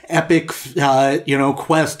last epic,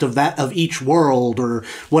 quest of each world or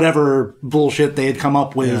whatever bullshit they had come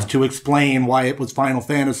up with to explain why it was Final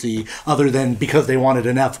Fantasy other than because they wanted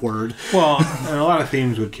an F word. Well, and a lot of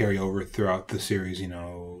themes would carry over throughout the series,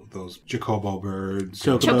 those Chocobo birds.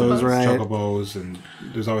 Chocobos, right. Chocobos, and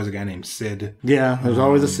there's always a guy named Sid. Yeah, there's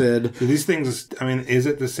always a Sid. Do these things, is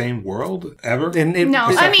it the same world ever? And No,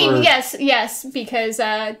 except for- yes, because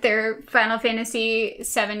they're Final Fantasy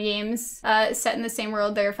VII games set in the same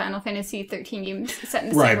world. They're Final Fantasy 13 games set in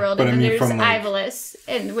the Right, same world, but and then I mean there's from,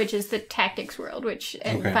 Ivalice, which is the tactics world,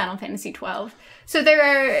 and Okay. Final Fantasy 12. So there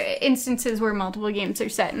are instances where multiple games are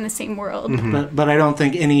set in the same world. But I don't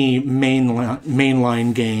think any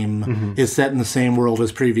mainline game is set in the same world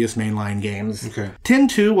as previous mainline games. Okay. Tin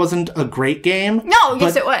 2 wasn't a great game. No,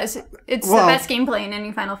 yes, but- it was. It's the best gameplay in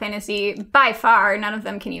any Final Fantasy by far. None of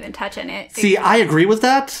them can even touch on it. See, I agree with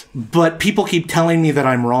that, but people keep telling me that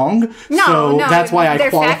I'm wrong. No, so that's why I they're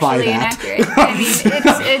qualify factually that. inaccurate. I mean,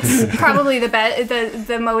 it's probably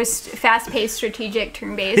the most fast-paced, strategic,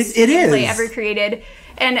 turn-based It gameplay is. ever created.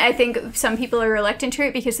 And I think some people are reluctant to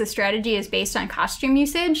it because the strategy is based on costume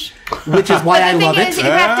usage. Which is why I The love thing is,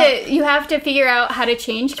 it. you have to figure out how to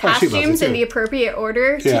change Oh, she loves it costumes in too. the appropriate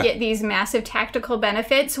order to Yeah. get these massive tactical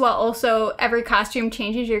benefits, while also every costume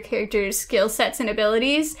changes your character's skill sets and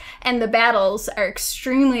abilities. And the battles are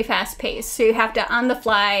extremely fast-paced, so you have to on the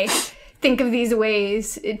fly think of these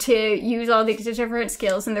ways to use all these different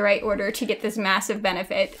skills in the right order to get this massive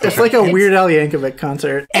benefit. It's like a Weird Al Yankovic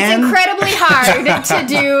concert. It's incredibly hard to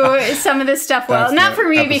do some of this stuff well. That's Not the for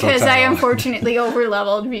me episode because I title. unfortunately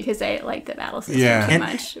over-leveled because I like the battle system too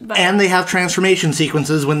much. But And they have transformation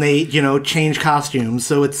sequences when they, change costumes.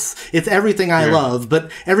 So it's everything I love.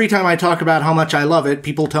 But every time I talk about how much I love it,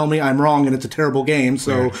 people tell me I'm wrong and it's a terrible game.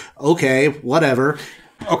 So, okay, whatever.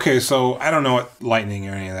 Okay, so I don't know what Lightning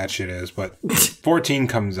or any of that shit is, but 14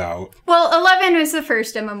 comes out. well, 11 was the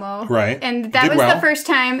first MMO, Right. And that Did was well. the first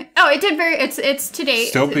time. Oh, it did very. It's to date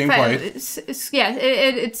Still being played. It's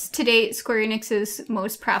to date Square Enix's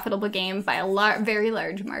most profitable game by a very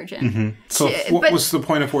large margin. So what but- was the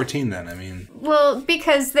point of 14 then? I mean, Well,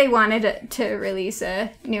 because they wanted to release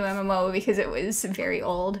a new MMO because it was very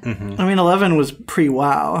old. I mean, 11 was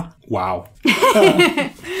pre-WoW. wow.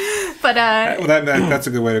 But Well, that's a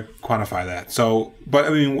good way to quantify that. So, but I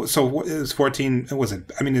mean, so what is 14? Was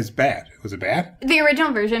it? I mean, it's bad. Was it bad? the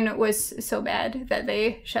original version was so bad that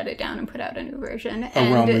they shut it down and put out a new version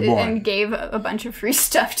Realm Reborn. and gave a bunch of free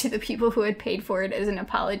stuff to the people who had paid for it as an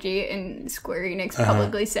apology. And Square Enix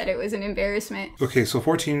publicly said it was an embarrassment. Okay, so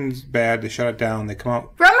 14's bad. They shut it down. They come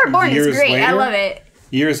out Realm Reborn is years great. I later? love it.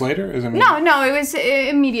 years later. Is it? No, it was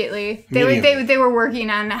immediately. Immediately. They were working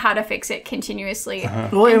on how to fix it continuously.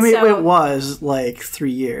 Well, I And mean, so- it was like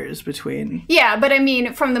 3 years between. Yeah, but I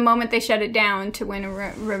mean, from the moment they shut it down to when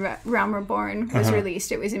Realm Reborn was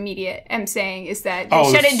released, it was immediate. I'm saying is that they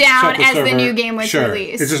shut it down as the new game was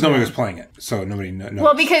released. It's just nobody was playing it, so nobody knows.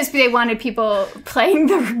 Well, because they wanted people playing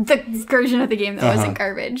the version of the game that wasn't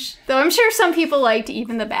garbage. Though I'm sure some people liked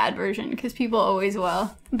even the bad version, because people always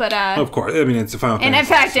will. But of course, I mean, it's a Final and in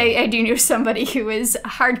Fantasy, fact, so- I do know somebody who was a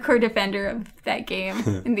hardcore defender of that game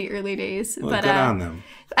in the early days. Well, but good on them.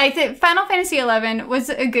 I think Final Fantasy XI was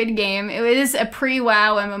a good game. It was a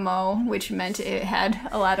pre-WoW MMO, which meant it had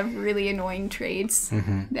a lot of really annoying traits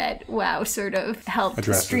that WoW sort of helped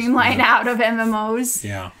Addresses, streamline yeah. out of MMOs.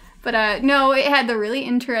 Yeah. But no, it had the really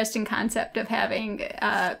interesting concept of having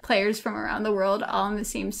players from around the world all on the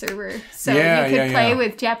same server. So Yeah, you could play yeah.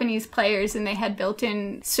 with Japanese players, and they had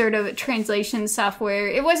built-in sort of translation software.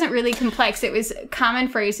 It wasn't really complex. It was common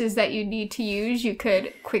phrases that you need to use. You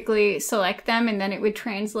could quickly select them, and then it would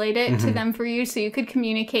translate it Mm-hmm. to them for you. So you could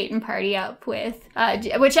communicate and party up with,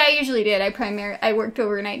 which I usually did. I worked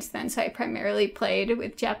overnights then, so I primarily played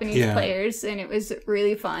with Japanese Yeah. players, and it was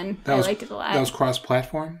really fun. I liked it a lot. That was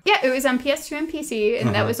cross-platform? Yeah, it was on PS2 and PC,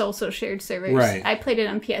 and that was also shared servers. Right. I played it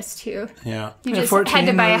on PS2. Yeah. You And just had to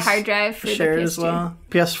 14 buy a was hard drive for shared the PS2. as well.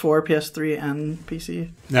 PS4, PS3, and PC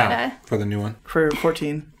Now, for the new one, for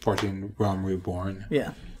 14. 14 Realm Reborn.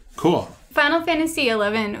 Yeah. Cool. Final Fantasy XI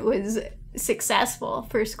was successful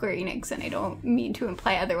for Square Enix, and I don't mean to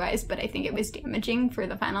imply otherwise, but I think it was damaging for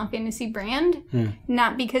the Final Fantasy brand.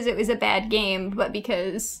 Not because it was a bad game, but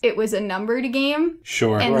because it was a numbered game.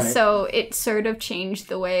 Sure. And so it sort of changed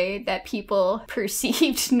the way that people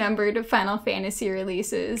perceived numbered Final Fantasy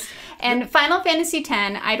releases. And Final Fantasy X,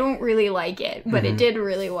 I don't really like it, but it did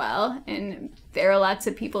really well. And there are lots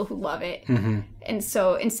of people who love it. And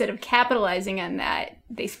so instead of capitalizing on that,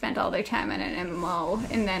 they spent all their time on an MMO.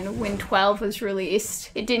 And then when 12 was released,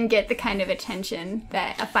 it didn't get the kind of attention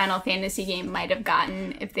that a Final Fantasy game might have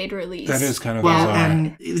gotten if they'd released. That is kind of Well, bizarre.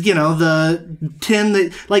 and the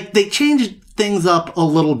 10 they changed things up a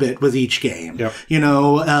little bit with each game. Yep.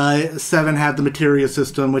 7 had the materia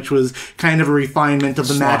system, which was kind of a refinement of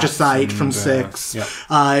the Slots magicite from and, 6. yep.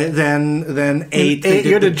 Then 8, they Eight, did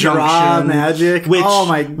you had the to draw junction, magic. which, Oh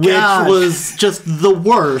my gosh. which was just the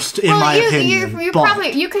worst in my opinion. You but-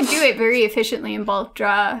 probably you could do it very efficiently in bulk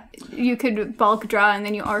draw. You could bulk draw, and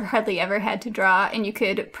then you hardly ever had to draw, and you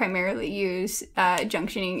could primarily use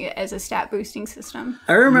junctioning as a stat boosting system.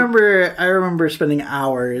 I remember spending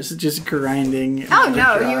hours just grinding. Oh magic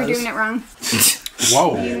no, you were draws. doing it wrong.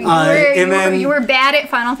 Whoa. and you were bad at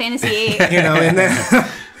Final Fantasy VIII. and then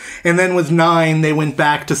and then with 9, they went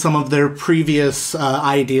back to some of their previous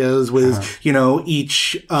ideas with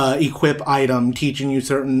each equip item teaching you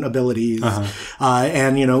certain abilities,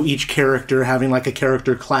 and each character having like a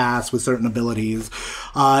character class with certain abilities.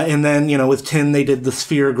 And then with 10, they did the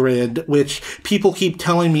sphere grid, which people keep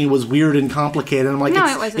telling me was weird and complicated. I'm like, No,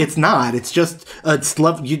 it wasn't. It's not. It's just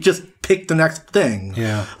you just pick the next thing.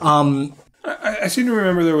 Yeah. I seem to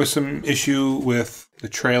remember there was some issue with the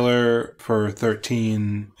trailer for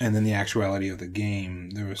 13 and then the actuality of the game.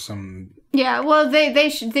 There was some... Yeah, well, they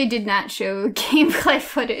did not show gameplay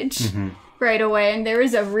footage right away, and there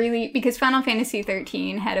was because Final Fantasy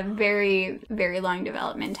 13 had a very, very long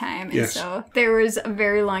development time, and so there was a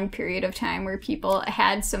very long period of time where people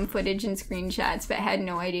had some footage and screenshots but had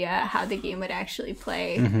no idea how the game would actually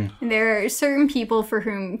play. And there are certain people for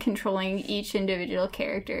whom controlling each individual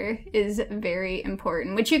character is very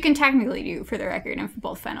important, which you can technically do, for the record, in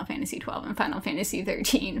both Final Fantasy 12 and Final Fantasy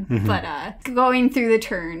 13. But going through the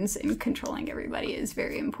turns and controlling everybody is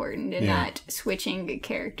very important, and not switching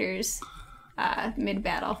characters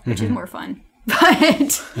mid-battle, which is more fun.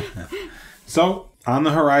 But So, on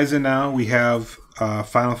the horizon now, we have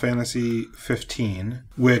Final Fantasy 15,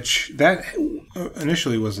 which that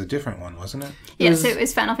initially was a different one, wasn't it? yes, it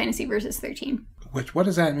was Final Fantasy Versus 13. What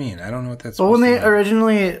does that mean? I don't know what that's Well, supposed when to they mean.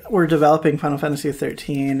 originally were developing Final Fantasy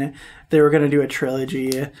 13, they were going to do a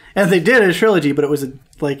trilogy, and they did a trilogy, but it was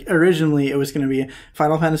originally it was going to be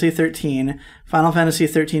Final Fantasy 13, Final Fantasy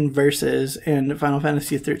 13 Versus, and Final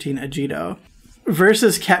Fantasy 13 Agito.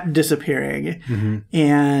 Versus kept disappearing,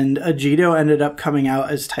 and Agito ended up coming out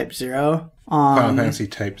as Type 0. Final Fantasy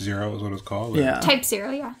Type 0 is what it's called? Yeah. Type 0,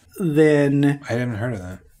 yeah. Then I haven't heard of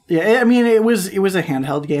that. yeah, I mean it was a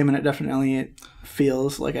handheld game, and it definitely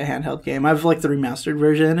feels like a handheld game. I've the remastered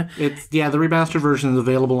version. the remastered version is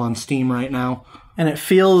available on Steam right now. And it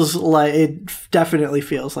definitely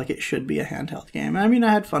feels like it should be a handheld game. I mean,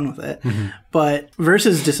 I had fun with it, but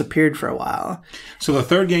Versus disappeared for a while. So the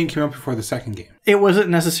third game came out before the second game. It wasn't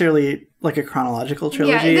necessarily like a chronological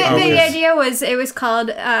trilogy. Yeah, the idea was it was called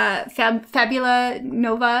Fabula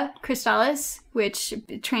Nova Crystallis, which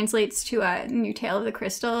translates to a New Tale of the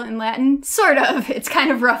Crystal in Latin. Sort of. It's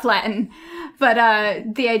kind of rough Latin. But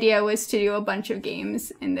the idea was to do a bunch of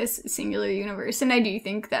games in this singular universe. And I do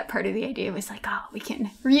think that part of the idea was we can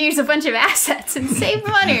reuse a bunch of assets and save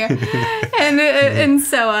money. and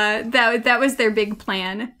so that was their big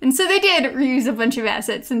plan. And so they did reuse a bunch of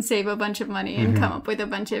assets and save a bunch of money and come up with a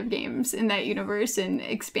bunch of games in that universe and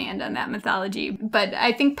expand on that mythology. But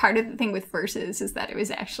I think part of the thing with Versus is that it was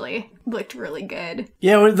actually looked really good.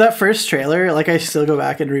 Yeah, with that first trailer, I still go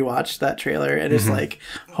back and rewatch that trailer, and it's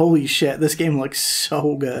holy shit, this game looks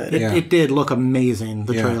so good. It did look amazing,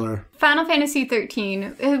 the trailer. Final Fantasy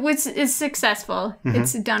 13 is successful.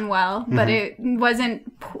 It's done well, but it wasn't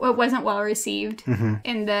well received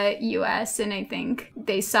in the US, and I think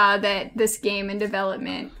they saw that this game in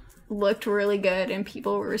development looked really good and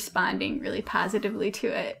people were responding really positively to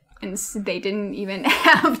it, and so they didn't even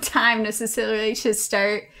have time necessarily to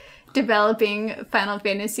start developing Final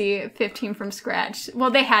Fantasy 15 from scratch. Well,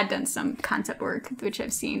 they had done some concept work, which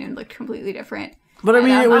I've seen, and looked completely different. But I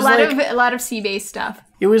mean, it was a lot of C-based stuff.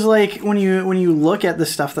 It was when you look at the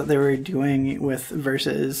stuff that they were doing with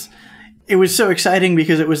Versus, it was so exciting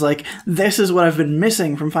because it was this is what I've been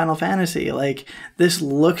missing from Final Fantasy. This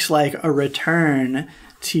looks like a return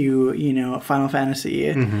to Final Fantasy,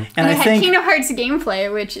 and I had think Kingdom Hearts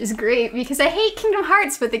gameplay, which is great because I hate Kingdom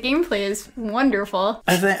Hearts, but the gameplay is wonderful.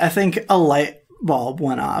 I think a light bulb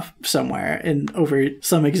went off somewhere over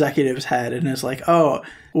some executive's head, and it's oh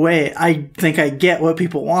wait, I think I get what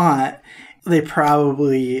people want. They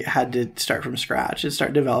probably had to start from scratch and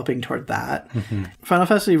start developing toward that. Final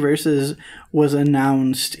Fantasy Versus was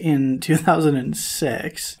announced in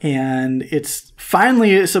 2006, and it's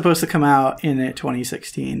finally supposed to come out in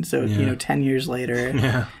 2016. So, 10 years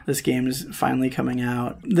later, this game is finally coming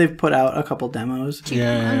out. They've put out a couple demos.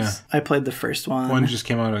 Yeah. I played the first one. One just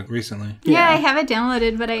came out recently. Yeah, I have it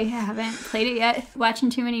downloaded, but I haven't played it yet. Watching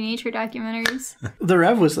too many nature documentaries. The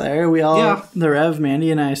Rev was there. The Rev,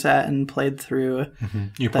 Mandy and I sat and played through.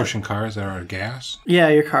 You're pushing cars that are out of gas? Yeah,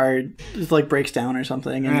 your car just breaks down or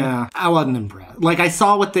something. And Yeah, I wasn't impressed. I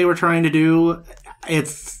saw what they were trying to do.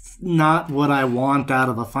 It's not what I want out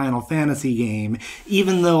of a Final Fantasy game,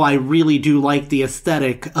 even though I really do like the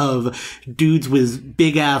aesthetic of dudes with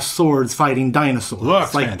big-ass swords fighting dinosaurs.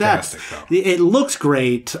 Looks fantastic, though. It looks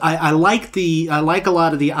great. I like a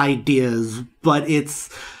lot of the ideas, but it's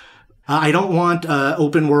I don't want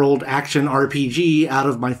open world action RPG out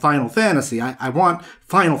of my Final Fantasy. I want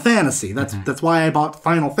Final Fantasy. That's why I bought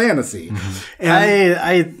Final Fantasy. And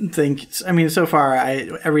I think, I mean, so far,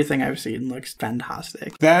 everything I've seen looks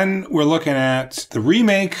fantastic. Then we're looking at the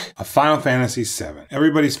remake of Final Fantasy VII.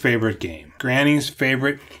 Everybody's favorite game. Granny's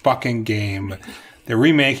favorite fucking game. They're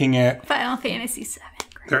remaking it. Final Fantasy VII.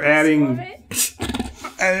 They're adding...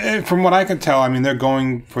 And from what I can tell, I mean, they're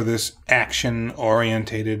going for this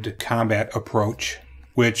action-orientated combat approach,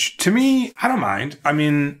 which, to me, I don't mind. I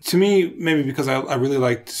mean, to me, maybe because I really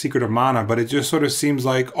liked Secret of Mana, but it just sort of seems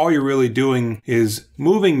like all you're really doing is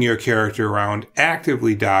moving your character around,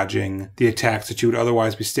 actively dodging the attacks that you would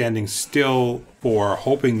otherwise be standing still for,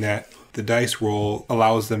 hoping that the dice roll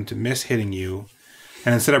allows them to miss hitting you.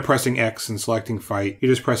 And instead of pressing X and selecting fight,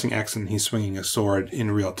 you're just pressing X and he's swinging a sword in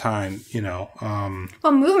real time, you know.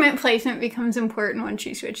 Well, movement placement becomes important once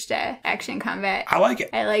you switch to action combat. I like it.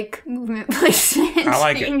 I like movement placement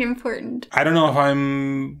being important. I don't know if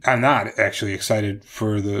I'm not actually excited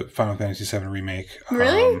for the Final Fantasy VII remake.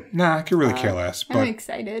 Really? Nah, I could really care less. But, I'm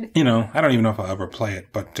excited. You know, I don't even know if I'll ever play it,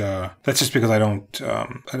 but that's just because I don't,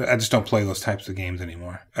 I just don't play those types of games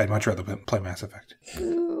anymore. I'd much rather play Mass Effect.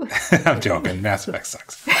 Ooh. I'm joking. Mass Effect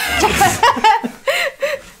sucks.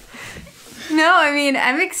 No, I mean,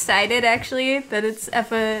 I'm excited actually that it's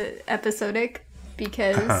episodic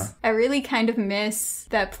because I really kind of miss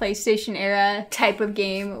that PlayStation era type of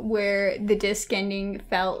game where the disc ending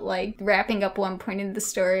felt like wrapping up one point in the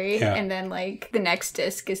story and then like the next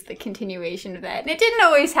disc is the continuation of that. And it didn't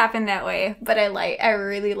always happen that way, but I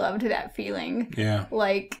really loved that feeling. Yeah.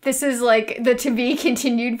 Like this is like the to be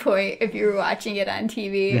continued point if you were watching it on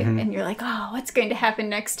TV and you're like, oh, what's going to happen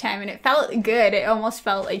next time? And it felt good. It almost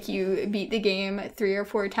felt like you beat the game 3 or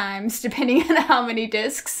 4 times depending on how many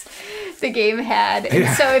discs the game had.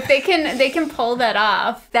 And so if they can pull that off,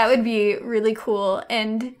 that would be really cool.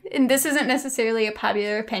 And this isn't necessarily a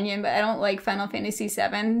popular opinion, but I don't like Final Fantasy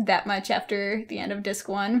VII that much after the end of Disc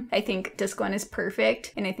 1. I think Disc 1 is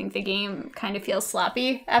perfect, and I think the game kind of feels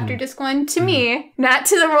sloppy after Disc 1 to me, not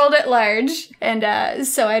to the world at large. And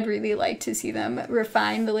so I'd really like to see them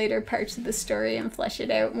refine the later parts of the story and flesh it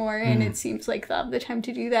out more, and it seems like they'll have the time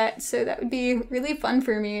to do that, so that would be really fun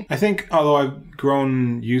for me. I think, although I've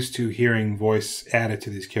grown used to hearing voice added to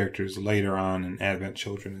these characters later on in Advent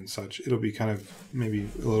Children and such, it'll be kind of maybe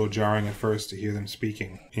a little jarring at first to hear them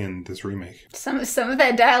speaking in this remake. Some of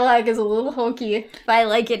that dialogue is a little hokey, but I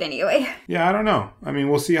like it anyway. Yeah, I don't know. I mean,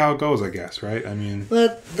 we'll see how it goes, I guess, right? I mean...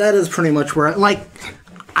 That is pretty much where,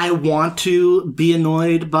 I want to be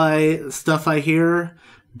annoyed by stuff I hear,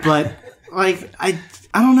 but, I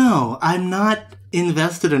don't know. I'm not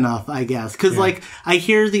invested enough, I guess. Because, I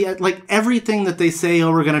hear everything that they say,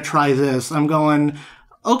 oh, we're going to try this. I'm going,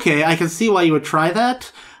 okay, I can see why you would try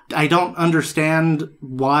that. I don't understand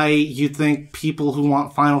why you think people who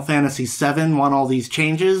want Final Fantasy VII want all these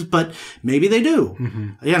changes, but maybe they do.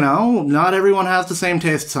 You know, not everyone has the same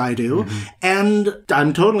tastes I do. And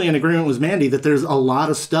I'm totally in agreement with Mandy that there's a lot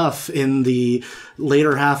of stuff in the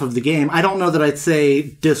later half of the game. I don't know that I'd say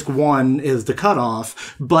Disc 1 is the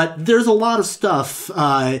cutoff, but there's a lot of stuff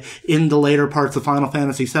in the later parts of Final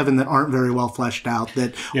Fantasy VII that aren't very well fleshed out,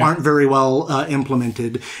 that aren't very well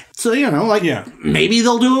implemented. So, you know, maybe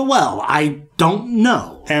they'll do it well. I don't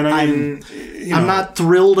know. And I'm not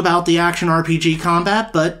thrilled about the action RPG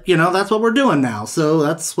combat, but, you know, that's what we're doing now. So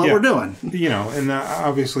that's what we're doing. You know, and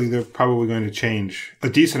obviously they're probably going to change a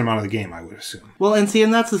decent amount of the game, I would assume. Well, and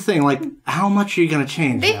that's the thing. How much are you going to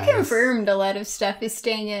change, They guys? confirmed a lot of stuff is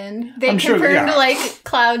staying in. They I'm sure, confirmed,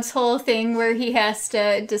 Cloud's whole thing where he has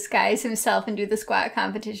to disguise himself and do the squat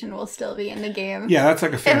competition will still be in the game. Yeah, that's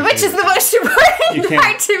like a fan And which is favorite. the most important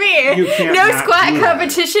part to me. You can't no not squat do that.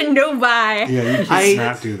 competition, no buy. Yeah, you can't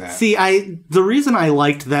not do that. See, the reason I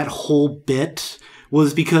liked that whole bit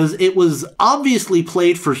was because it was obviously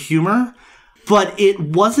played for humor, but it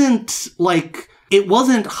wasn't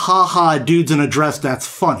haha, dudes in a dress that's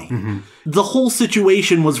funny. The whole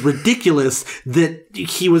situation was ridiculous that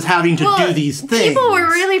he was having to do these things. People were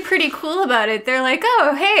really pretty cool about it. They're like,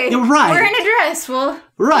 oh, hey, we're in a dress. Well,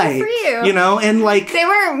 right. good for you. You know, and they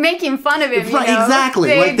weren't making fun of him. Right, you know? exactly.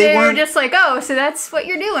 They were weren't just like, oh, so that's what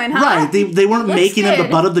you're doing, huh? Right. They weren't Looks making him the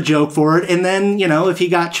good. butt of the joke for it. And then, you know, if he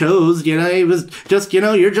got chose, you know, he was just, you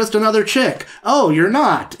know, you're just another chick. Oh, you're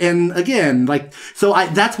not. And again, so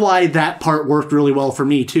that's why that part worked really well for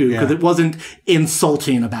me too, because it wasn't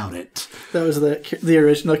insulting about it. That was the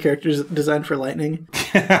original character's design for Lightning.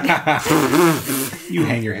 You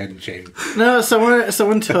hang your head in shame. No,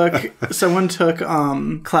 someone took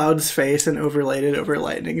Cloud's face and overlaid it over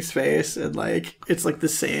Lightning's face, and it's the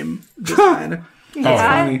same design.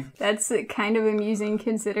 Yeah, funny. that's kind of amusing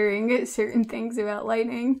considering certain things about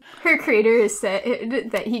Lightning. Her creator has said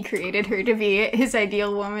that he created her to be his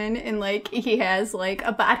ideal woman, and like he has like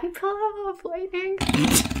a body pillow of Lightning.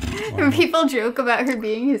 And people joke about her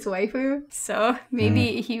being his waifu, so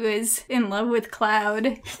maybe he was in love with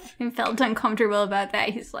Cloud and felt uncomfortable about that.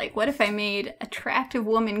 He's like, what if I made attractive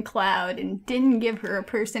woman Cloud and didn't give her a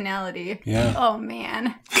personality? Yeah. Oh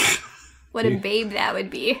man. What a babe that would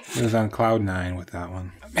be. It was on cloud 9 with that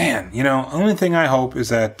one. Man, you know, only thing I hope is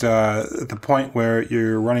that at the point where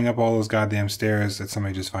you're running up all those goddamn stairs, that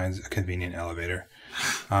somebody just finds a convenient elevator.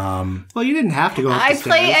 Well, you didn't have to go up the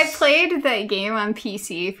stairs. I played that game on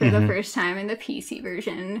PC for the first time, and the PC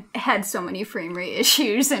version had so many frame rate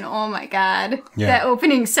issues, and oh my god. Yeah. That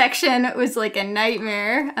opening section was like a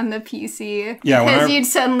nightmare on the PC. Yeah,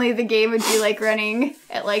 because the game would be like running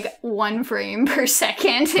at like 1 frame per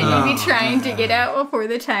second, and you'd be trying to get out before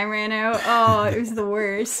the time ran out. Oh, it was the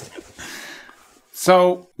worst.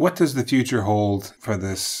 So, what does the future hold for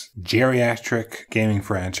this geriatric gaming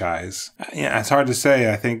franchise? Yeah, it's hard to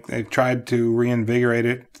say. I think they've tried to reinvigorate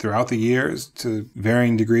it throughout the years to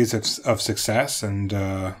varying degrees of success, and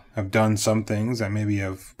have done some things that maybe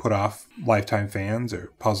have put off lifetime fans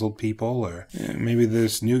or puzzled people, or maybe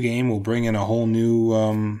this new game will bring in a whole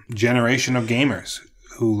new generation of gamers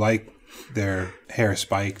who like their hair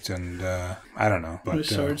spiked and I don't know. But His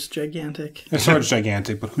sword's gigantic. the sword's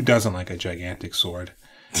gigantic, but who doesn't like a gigantic sword?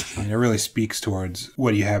 I mean, it really speaks towards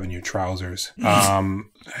what you have in your trousers.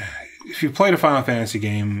 If you've played a Final Fantasy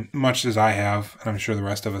game, much as I have, and I'm sure the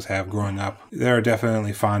rest of us have growing up, there are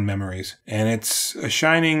definitely fond memories. And it's a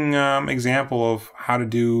shining example of how to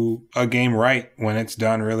do a game right when it's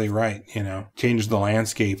done really right, you know. Changed the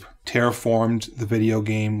landscape, terraformed the video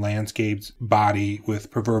game landscape's body with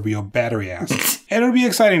proverbial battery acid. And it'll be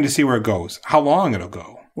exciting to see where it goes, how long it'll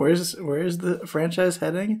go. Where's the franchise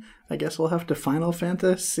heading? I guess we'll have to Final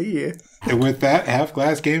Fantasy. And with that, Half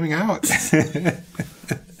Glass Gaming out.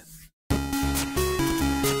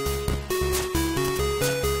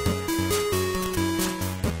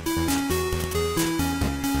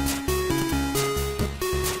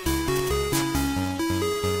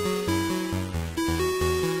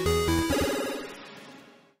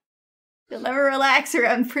 You'll never relax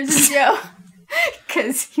around Prison Joe.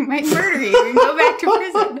 Because he might murder you and go back to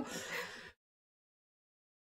prison.